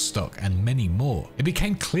 Vladivostok, and many more. It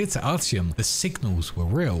became clear to Artyom the signals were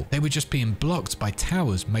real. They were just being blocked by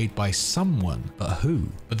towers made by someone, but who?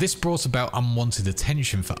 But this brought about unwanted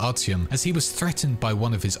attention for Artyom, as he was threatened by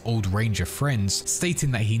one of his old Ranger friends,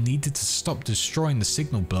 stating that he needed to stop destroying the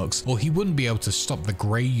signal blocks or he wouldn't be able to stop the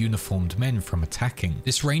grey uniformed men from attacking.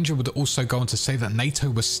 This Ranger would also go on to say that NATO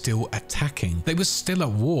was still attacking. They were still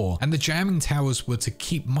at war, and the jamming towers were to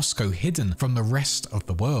keep Moscow hidden from the rest of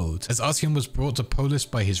the world. As Artyom was brought to Polis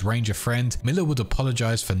by his Ranger friend, Miller would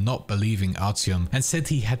apologize for not believing Artyom and said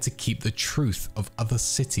he had to keep the truth of other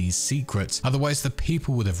cities secret, otherwise the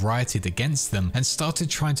people would have rioted against them and started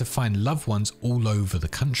trying to find loved ones all over the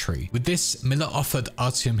country. With this, Miller offered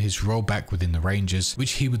Artyom his role back within the Rangers,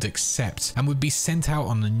 which he would accept, and would be sent out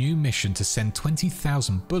on a new mission to send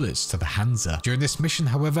 20,000 bullets to the Hansa. During this mission,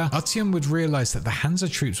 however, Artyom would realize that the Hansa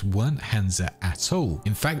troops weren't Hansa at all.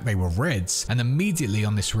 In fact, they were Reds, and immediately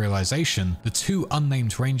on this realization, the two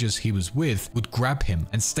unnamed Rangers he was with would grab him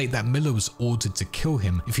and state that Miller was ordered to kill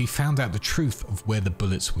him if he found out the truth of where the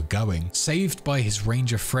bullets were going. Saved by his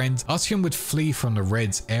Ranger friend, Artyom would flee from the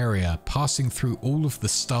Reds area, passing through all of the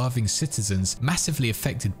starving citizens massively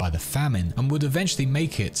affected by the famine, and would eventually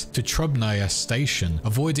make it to Trubnaya station,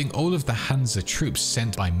 avoiding all of the Hansa troops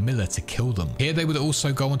sent by Miller to kill them. Here they would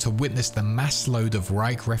also go on to witness the mass load of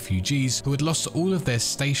Reich refugees who had lost all of their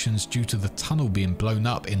stations due to the tunnel being blown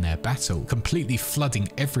up in their battle, completely flooding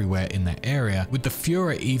everywhere in their area, with the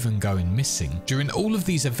Führer even going missing. During all of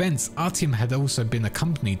these events, Artyom had also been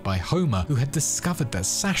accompanied by Homer, who had discovered that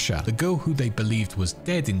Sasha, the girl who they believed was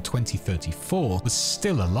dead in 2034, was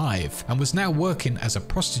still alive and was now working as a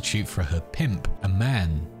prostitute prostitute for her pimp, a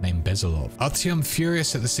man named Bezalov. Artyom,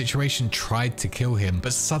 furious at the situation, tried to kill him,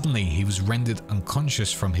 but suddenly he was rendered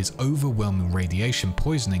unconscious from his overwhelming radiation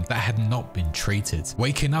poisoning that had not been treated.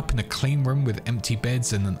 Waking up in a clean room with empty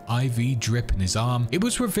beds and an IV drip in his arm, it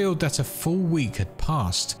was revealed that a full week had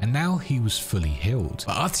passed and now he was fully healed.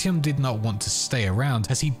 But Artyom did not want to stay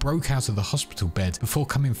around as he broke out of the hospital bed before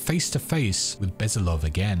coming face to face with Bezalov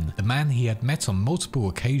again, the man he had met on multiple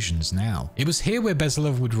occasions now. It was here where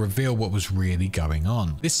Bezalov would reveal what was really going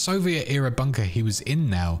on. This Soviet-era bunker he was in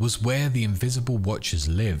now was where the Invisible Watchers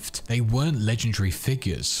lived. They weren't legendary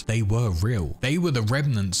figures, they were real. They were the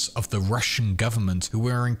remnants of the Russian government who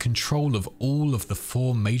were in control of all of the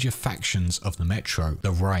four major factions of the Metro: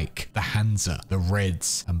 the Reich, the Hansa, the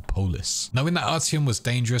Reds, and Polis. Knowing that Artyom was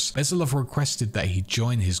dangerous, Bezalov requested that he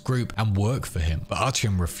join his group and work for him, but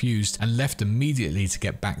Artyom refused and left immediately to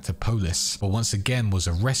get back to Polis, but once again was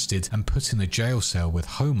arrested and put in a jail cell with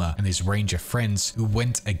Homer and his ranger friends who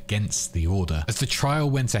went against the order. As the trial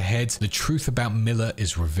went ahead, the truth about Miller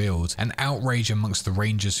is revealed, and outrage amongst the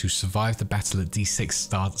rangers who survived the battle at D6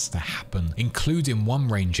 starts to happen, including one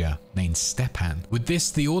ranger named Stepan. With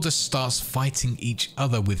this, the order starts fighting each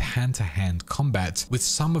other with hand-to-hand combat, with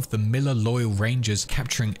some of the Miller loyal rangers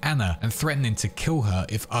capturing Anna and threatening to kill her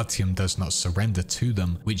if Artyom does not surrender to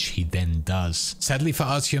them, which he then does. Sadly for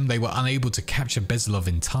Artyom, they were unable to capture Bezalov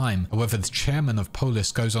in time. However, the chairman of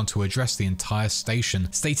Polis goes on to address the entire station,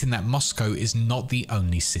 stating that Moscow is not the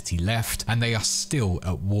only city left and they are still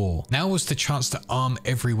at war. Now was the chance to arm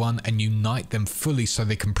everyone and unite them fully so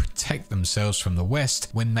they can protect themselves from the West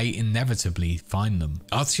when they inevitably find them.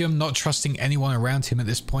 Artyom, not trusting anyone around him at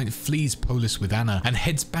this point, flees Polis with Anna and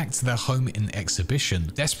heads back to their home in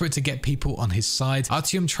Exhibition. Desperate to get people on his side,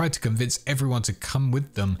 Artyom tried to convince everyone to come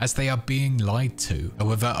with them as they are being lied to.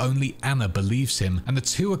 However, only Anna believes him and the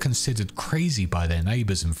two are considered crazy by their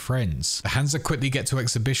neighbors and friends. The Hansa quickly get to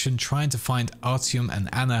Exhibition trying to find Artyom and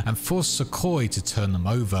Anna and force Sukhoi to turn them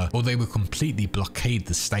over, or they would completely blockade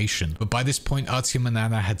the station. But by this point, Artyom and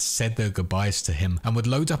Anna had said their goodbyes to him and would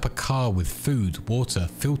load up a car with food, water,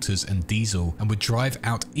 filters and diesel and would drive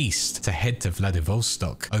out east to head to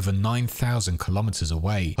Vladivostok, over 9,000 kilometers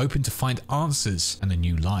away, hoping to find answers and a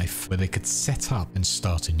new life where they could set up and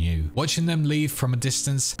start anew. Watching them leave from a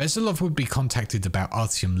distance, Bezalov would be contacted about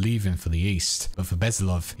Artyom leaving for the east, but for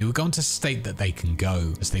Bezalov, he would go on to state that they can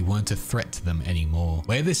go as they weren't a threat to them anymore.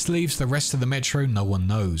 Where this leaves the rest of the Metro, no one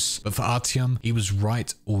knows, but for Artyom, he was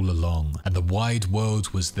right all along and the wide world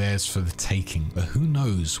was theirs for the taking, but who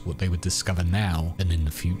knows what they would discover now and in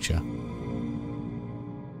the future.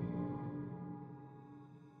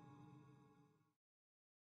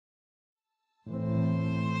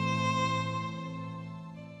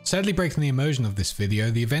 Sadly, breaking the immersion of this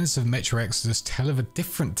video, the events of Metro Exodus tell of a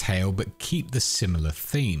different tale but keep the similar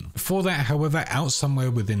theme. Before that, however, out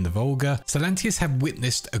somewhere within the Volga, Salantius had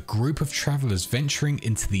witnessed a group of travelers venturing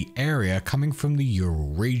into the area coming from the Ural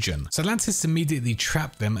region. Salantius immediately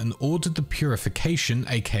trapped them and ordered the purification,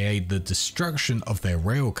 aka the destruction of their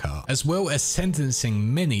railcar, as well as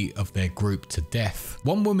sentencing many of their group to death.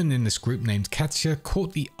 One woman in this group named Katya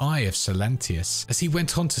caught the eye of Salantius as he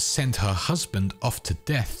went on to send her husband off to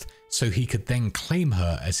death so he could then claim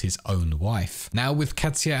her as his own wife. Now with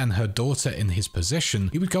Katya and her daughter in his possession,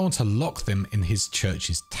 he would go on to lock them in his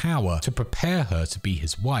church's tower to prepare her to be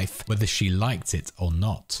his wife, whether she liked it or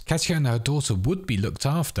not. Katya and her daughter would be looked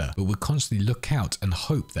after, but would constantly look out and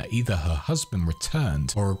hope that either her husband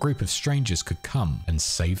returned or a group of strangers could come and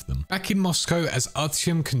save them. Back in Moscow, as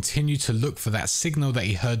Artyom continued to look for that signal that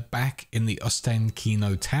he heard back in the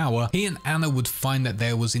Ostankino tower, he and Anna would find that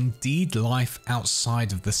there was indeed life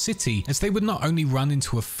outside of the city, as they would not only run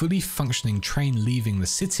into a fully functioning train leaving the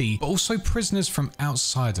city, but also prisoners from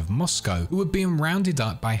outside of Moscow who were being rounded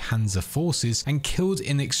up by Hansa forces and killed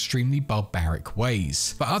in extremely barbaric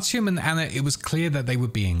ways. For Artyom and Anna, it was clear that they were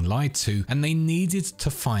being lied to and they needed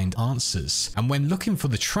to find answers, and when looking for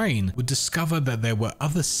the train, would discover that there were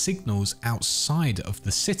other signals outside of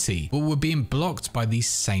the city, but were being blocked by these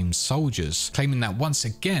same soldiers, claiming that once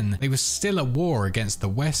again they were still at war against the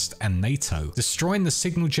West and NATO. Destroying the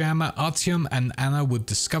signal jam, Artyom and Anna would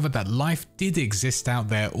discover that life did exist out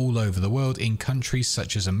there all over the world in countries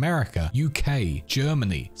such as America, UK,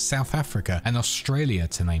 Germany, South Africa, and Australia,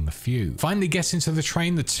 to name a few. Finally getting to the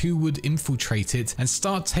train, the two would infiltrate it and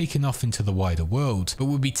start taking off into the wider world, but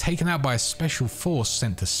would be taken out by a special force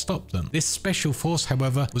sent to stop them. This special force,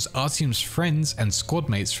 however, was Artyom's friends and squad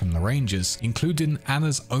mates from the Rangers, including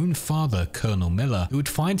Anna's own father, Colonel Miller, who would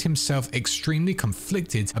find himself extremely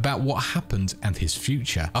conflicted about what happened and his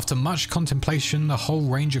future. After much contemplation, the whole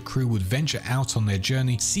Ranger crew would venture out on their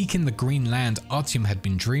journey, seeking the green land Artyom had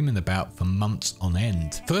been dreaming about for months on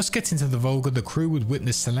end. First getting to the Volga, the crew would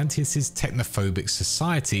witness Salantius' technophobic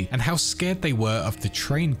society and how scared they were of the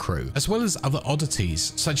train crew, as well as other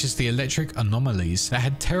oddities, such as the electric anomalies that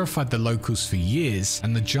had terrified the locals for years,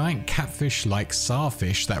 and the giant catfish-like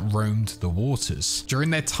starfish that roamed the waters. During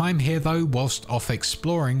their time here though, whilst off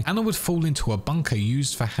exploring, Anna would fall into a bunker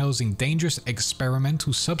used for housing dangerous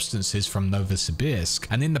experimental substances from Novosibirsk,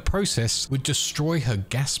 and in the process would destroy her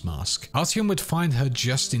gas mask. Artyom would find her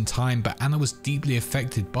just in time, but Anna was deeply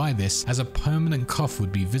affected by this, as a permanent cough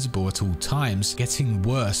would be visible at all times, getting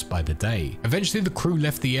worse by the day. Eventually the crew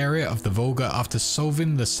left the area of the Volga after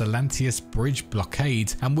solving the Salantius bridge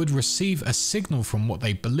blockade, and would receive a signal from what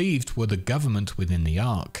they believed were the government within the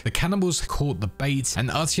Ark. The cannibals caught the bait, and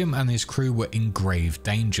Artyom and his crew were in grave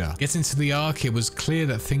danger. Getting to the Ark, it was clear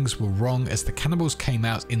that things were wrong, as the cannibals came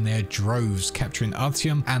out in their droves, capturing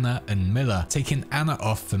Artyom, Anna and Miller, taking Anna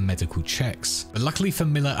off for medical checks. But luckily for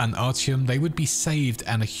Miller and Artyom, they would be saved,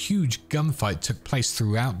 and a huge gunfight took place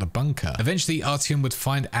throughout the bunker. Eventually Artyom would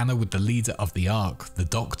find Anna with the leader of the Ark, the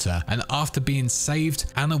Doctor, and after being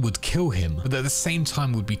saved, Anna would kill him, but at the same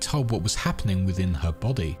time would be told what was happening within her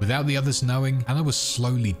body. Without the others knowing, Anna was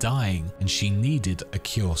slowly dying, and she needed a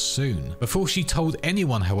cure soon. Before she told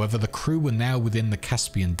anyone, however, the crew were now within the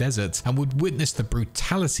Caspian Desert and would witness the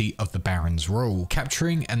brutality of the Baron's rule,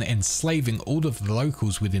 capturing and enslaving all of the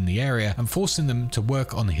locals within the area and forcing them to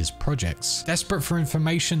work on his projects. Desperate for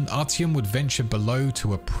information, Artyom would venture below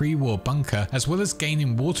to a pre-war bunker, as well as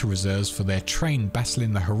gaining water reserves for their train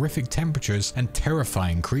battling the horrific temperatures and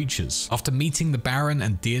terrifying creatures. After meeting the Baron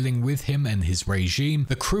and dealing with him and his regime,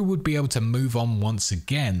 the crew would be able to move on once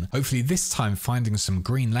again, hopefully this time finding some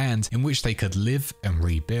green land in which they could live and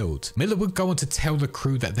rebuild. Miller would go on to tell the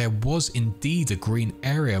crew that there was indeed a green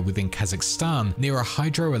area within Kazakhstan near a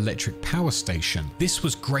hydroelectric power station. This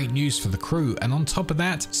was great news for the crew, and on top of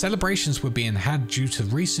that, celebrations were being had due to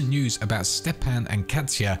recent news about Stepan and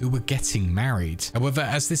Katya, who were getting married. However,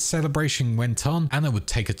 as this celebration went on, Anna would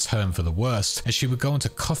take a turn for the worst, as she would go on to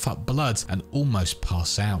cough up blood and almost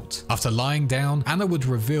pass out. After lying down, Anna would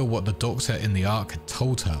reveal what the doctor in the Ark had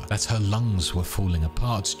told her, that her lungs were falling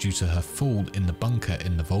apart due to her fall in the bunker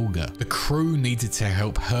in the Volga. The crew needed to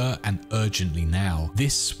help her, and urgently now.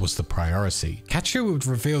 This was the priority. Katya would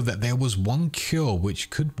reveal that there was one cure which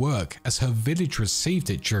could work, as her village received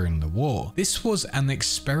it during the war. This was an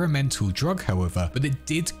experimental drug, however, but it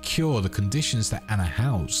did cure the conditions that Anna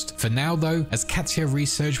housed. For now though, as Katya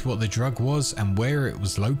researched what the drug was and where it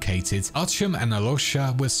was located, Artyom and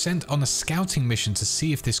Alosha were sent on a scouting mission to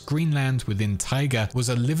see if this Greenland within Taiga was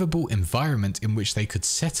a livable environment in which they could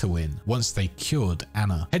settle in once they cured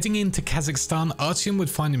Anna. Heading into Kazakhstan, Artyom would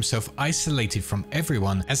find himself isolated from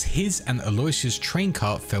everyone, as his and Alosha's train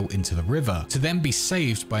cart fell into the river, to then be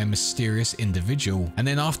saved by a mysterious individual, and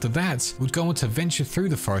then after that would go on to venture through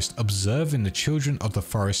the forest, observing the children of the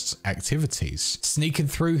forest's activities. Sneaking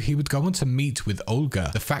through, he would go on to meet with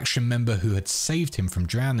Olga, the faction member who had saved him from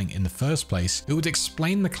drowning in the first place, who would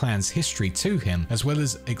explain the clan's history to him, as well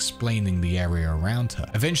as explaining the area around her.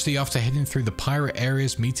 Eventually, after heading through the pirate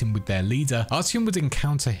areas, meeting with their leader, Artyom would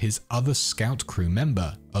encounter his other scout crew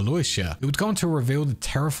member, Aloysia, who would go on to reveal the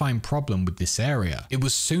terrifying problem with this area. It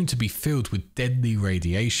was soon to be filled with deadly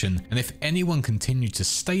radiation, and if anyone continued to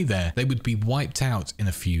stay there, they would be wiped out in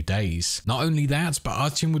a few days. Not only that, but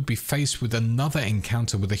Artyom would be faced with another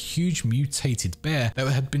encounter with a huge mutated bear that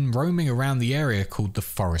had been roaming around the area called the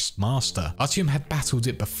Forest Master. Artyom had battled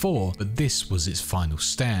it before, but this was its final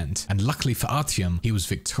stand, and luckily for Artyom, he was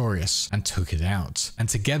victorious and took it out. And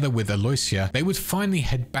together with Aloysia, they would finally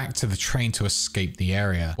head back to the train to escape the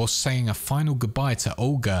area, while saying a final goodbye to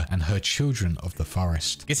Olga and her children of the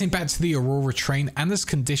forest. Getting back to the Aurora train, Anna's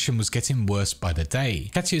condition was getting worse by the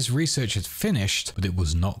day. Katya's research had finished, but it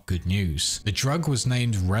was not good news. The drug was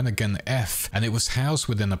named Renegan F, and it was housed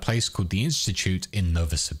within a place called the Institute in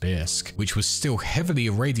Novosibirsk, which was still heavily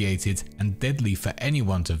irradiated and deadly for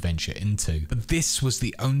anyone to venture into. But this was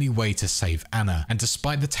the only way to save Anna, and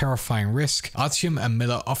despite the terrifying risk, Artyom and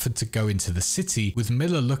Miller offered to go into the city, with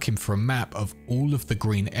Miller looking for a map of all of the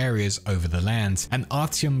green areas over the land, and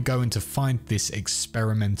Artyom going to find this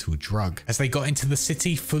experimental drug. As they got into the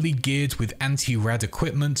city, fully geared with anti-rad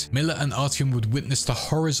equipment, Miller and Artyom would witness the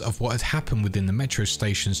horrors of what had happened within the metro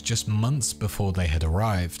stations just months before they had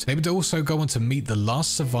arrived. They would also go on to meet the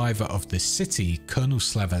last survivor of this city, Colonel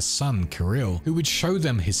Slava's son, Kirill, who would show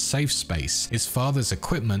them his safe space, his father's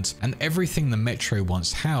equipment, and everything the metro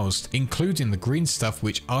once housed, including the green stuff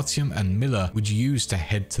which Artyom and Miller would use to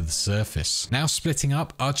head to the surface. Now splitting up,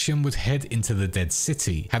 up, Artyom would head into the Dead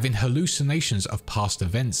City, having hallucinations of past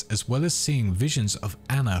events as well as seeing visions of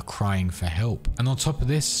Anna crying for help. And on top of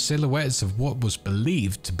this, silhouettes of what was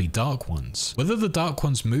believed to be Dark Ones. Whether the Dark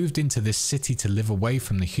Ones moved into this city to live away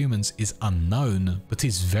from the humans is unknown, but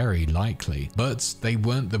is very likely. But they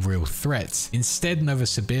weren't the real threat. Instead,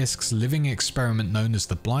 Novosibirsk's living experiment known as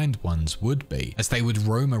the Blind Ones would be, as they would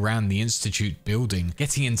roam around the Institute building,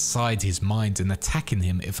 getting inside his mind and attacking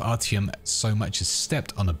him if Artyom so much as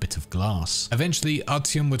stepped on a bit of glass. Eventually,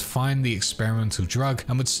 Artyom would find the experimental drug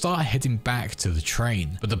and would start heading back to the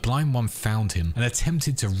train, but the Blind One found him and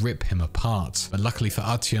attempted to rip him apart. But luckily for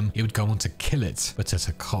Artyom, he would go on to kill it, but at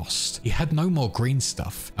a cost. He had no more green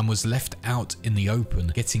stuff and was left out in the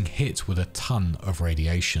open, getting hit with a ton of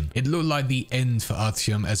radiation. It looked like the end for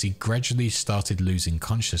Artyom as he gradually started losing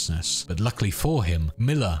consciousness. But luckily for him,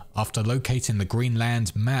 Miller, after locating the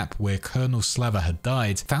Greenland map where Colonel Slava had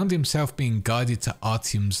died, found himself being guided to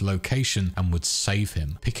Artyom's location and would save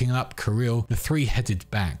him. Picking up Kirill, the three headed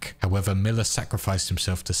back. However, Miller sacrificed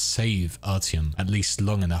himself to save Artyom, at least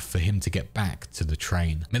long enough for him to get back to the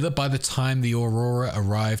train. Miller, by the time the Aurora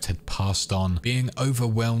arrived, had passed on, being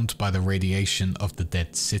overwhelmed by the radiation of the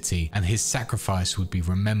Dead City, and his sacrifice would be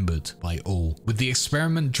remembered by all. With the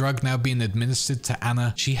experiment drug now being administered to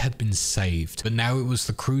Anna, she had been saved, but now it was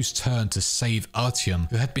the crew's turn to save Artyom,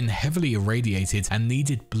 who had been heavily irradiated and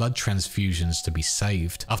needed blood transfusions to be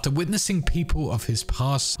saved. After witnessing people of his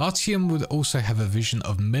past, Artyom would also have a vision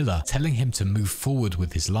of Miller telling him to move forward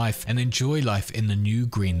with his life and enjoy life in the new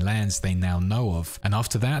green lands they now know of. And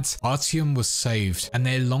after that, Artyom was saved and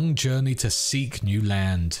their long journey to seek new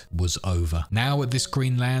land was over. Now at this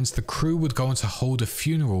green lands, the crew would go on to hold a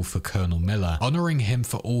funeral for Colonel Miller, honoring him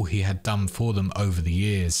for all he had done for them over the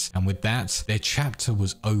years. And with that, their chapter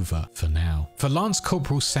was over for now. For Lance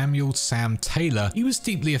Corporal Samuel "Sam" Taylor, he was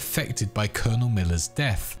deeply affected by Colonel Miller's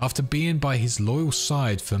death after being by his loyal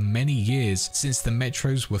side for many years since the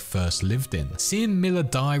metros were first lived in. Seeing Miller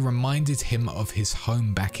die reminded him of his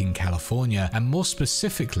home back in California, and more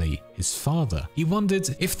specifically, his father. He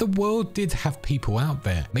wondered if the world did have people out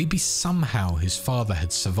there, maybe somehow his father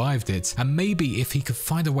had survived it, and maybe if he could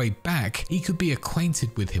find a way back, he could be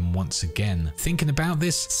acquainted with him once again. Thinking about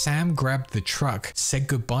this, Sam grabbed the truck, said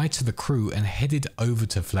goodbye to the crew, and headed over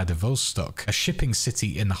to Vladivostok, a shipping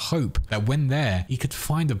city, in the hope that when there, he could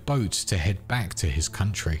find a boat to head back to his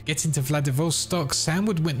country. Getting to Vladivostok, Sam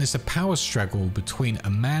would witness a power struggle between a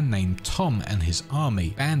man named Tom and his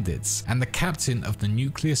army, bandits, and the captain of the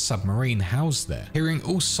nuclear submarine housed there. Hearing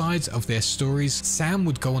all sides of their stories, Sam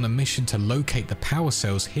would go on a mission to locate the power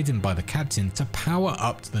cells hidden by the captain to power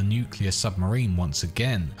up the nuclear submarine once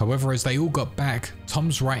again. However, as they all got back,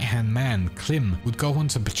 Tom's right-hand man, Klim, would go on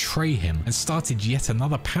to betray him and started yet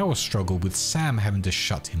another power struggle with Sam having to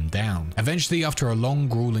shut him down. Eventually, after a long,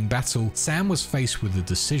 grueling battle, Sam was faced with a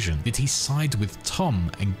decision. Did he side with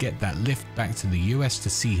Tom and get that lift back to the US to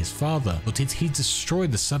see his father, or did he destroy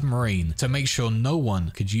the submarine to make sure no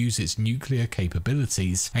one could use its nuclear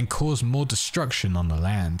capabilities and cause more destruction on the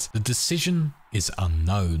land? The decision is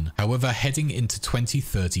unknown. However, heading into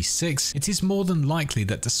 2036, it is more than likely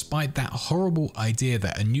that despite that horrible idea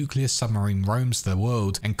that a nuclear submarine roams the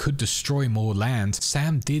world and could destroy more land,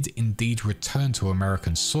 Sam did indeed return to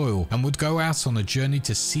American soil and would go out on a journey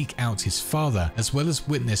to seek out his father, as well as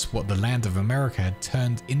witness what the land of America had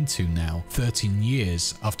turned into now, 13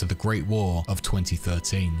 years after the Great War of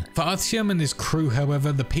 2013. For Artyom and his crew,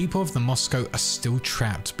 however, the people of the Moscow are still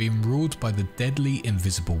trapped, being ruled by the deadly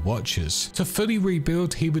invisible watchers. To fully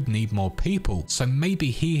rebuild, he would need more people, so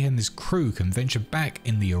maybe he and his crew can venture back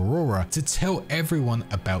in the Aurora to tell everyone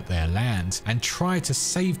about their land and try to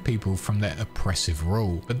save people from their oppressive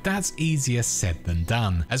rule. But that's easier said than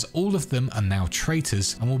done, as all of them are now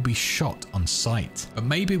traitors and will be shot on sight. But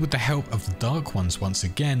maybe with the help of the Dark Ones once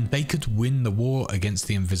again, they could win the war against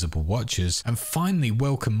the invisible watchers and finally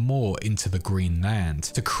welcome more into the Green Land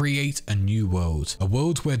to create a new world, a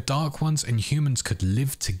world where Dark Ones and humans could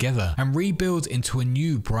live together and rebuild into a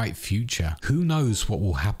new bright future. Who knows what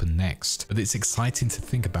will happen next, but it's exciting to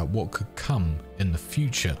think about what could come in the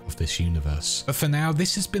future of this universe. But for now,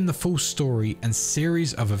 this has been the full story and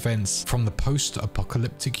series of events from the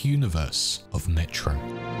post-apocalyptic universe of Metro.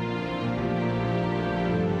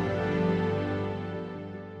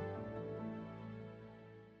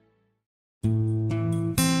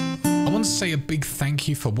 say a big thank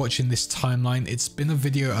you for watching this timeline. It's been a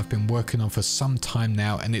video I've been working on for some time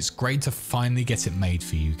now, and it's great to finally get it made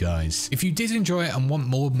for you guys. If you did enjoy it and want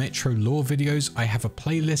more Metro lore videos, I have a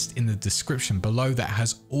playlist in the description below that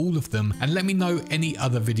has all of them, and let me know any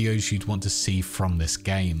other videos you'd want to see from this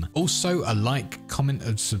game. Also, a like, comment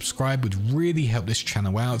and subscribe would really help this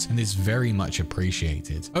channel out and is very much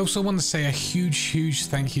appreciated. I also want to say a huge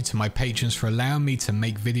thank you to my patrons for allowing me to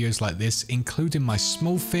make videos like this, including my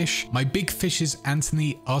small fish, my big fishes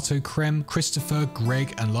Anthony, Artocrem, Christopher,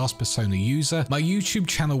 Greg and Last Persona User, my YouTube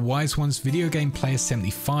channel Wise Ones, Video Game Player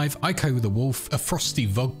 75, Ico the Wolf, A Frosty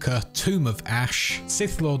Vodka, Tomb of Ash,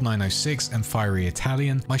 Sith Lord 906 and Fiery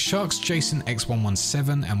Italian, my Sharks Jason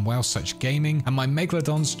X117 and Wow Such Gaming, and my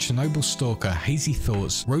Megalodons Chernobyl Stalker, Hazy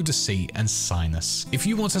Thoughts, Rhoda and Sinus. If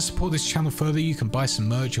you want to support this channel further, you can buy some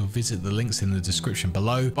merch or visit the links in the description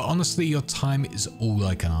below, but honestly your time is all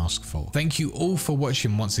I can ask for. Thank you all for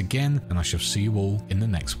watching once again, and I shall see you all in the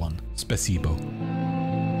next one. Spasibo.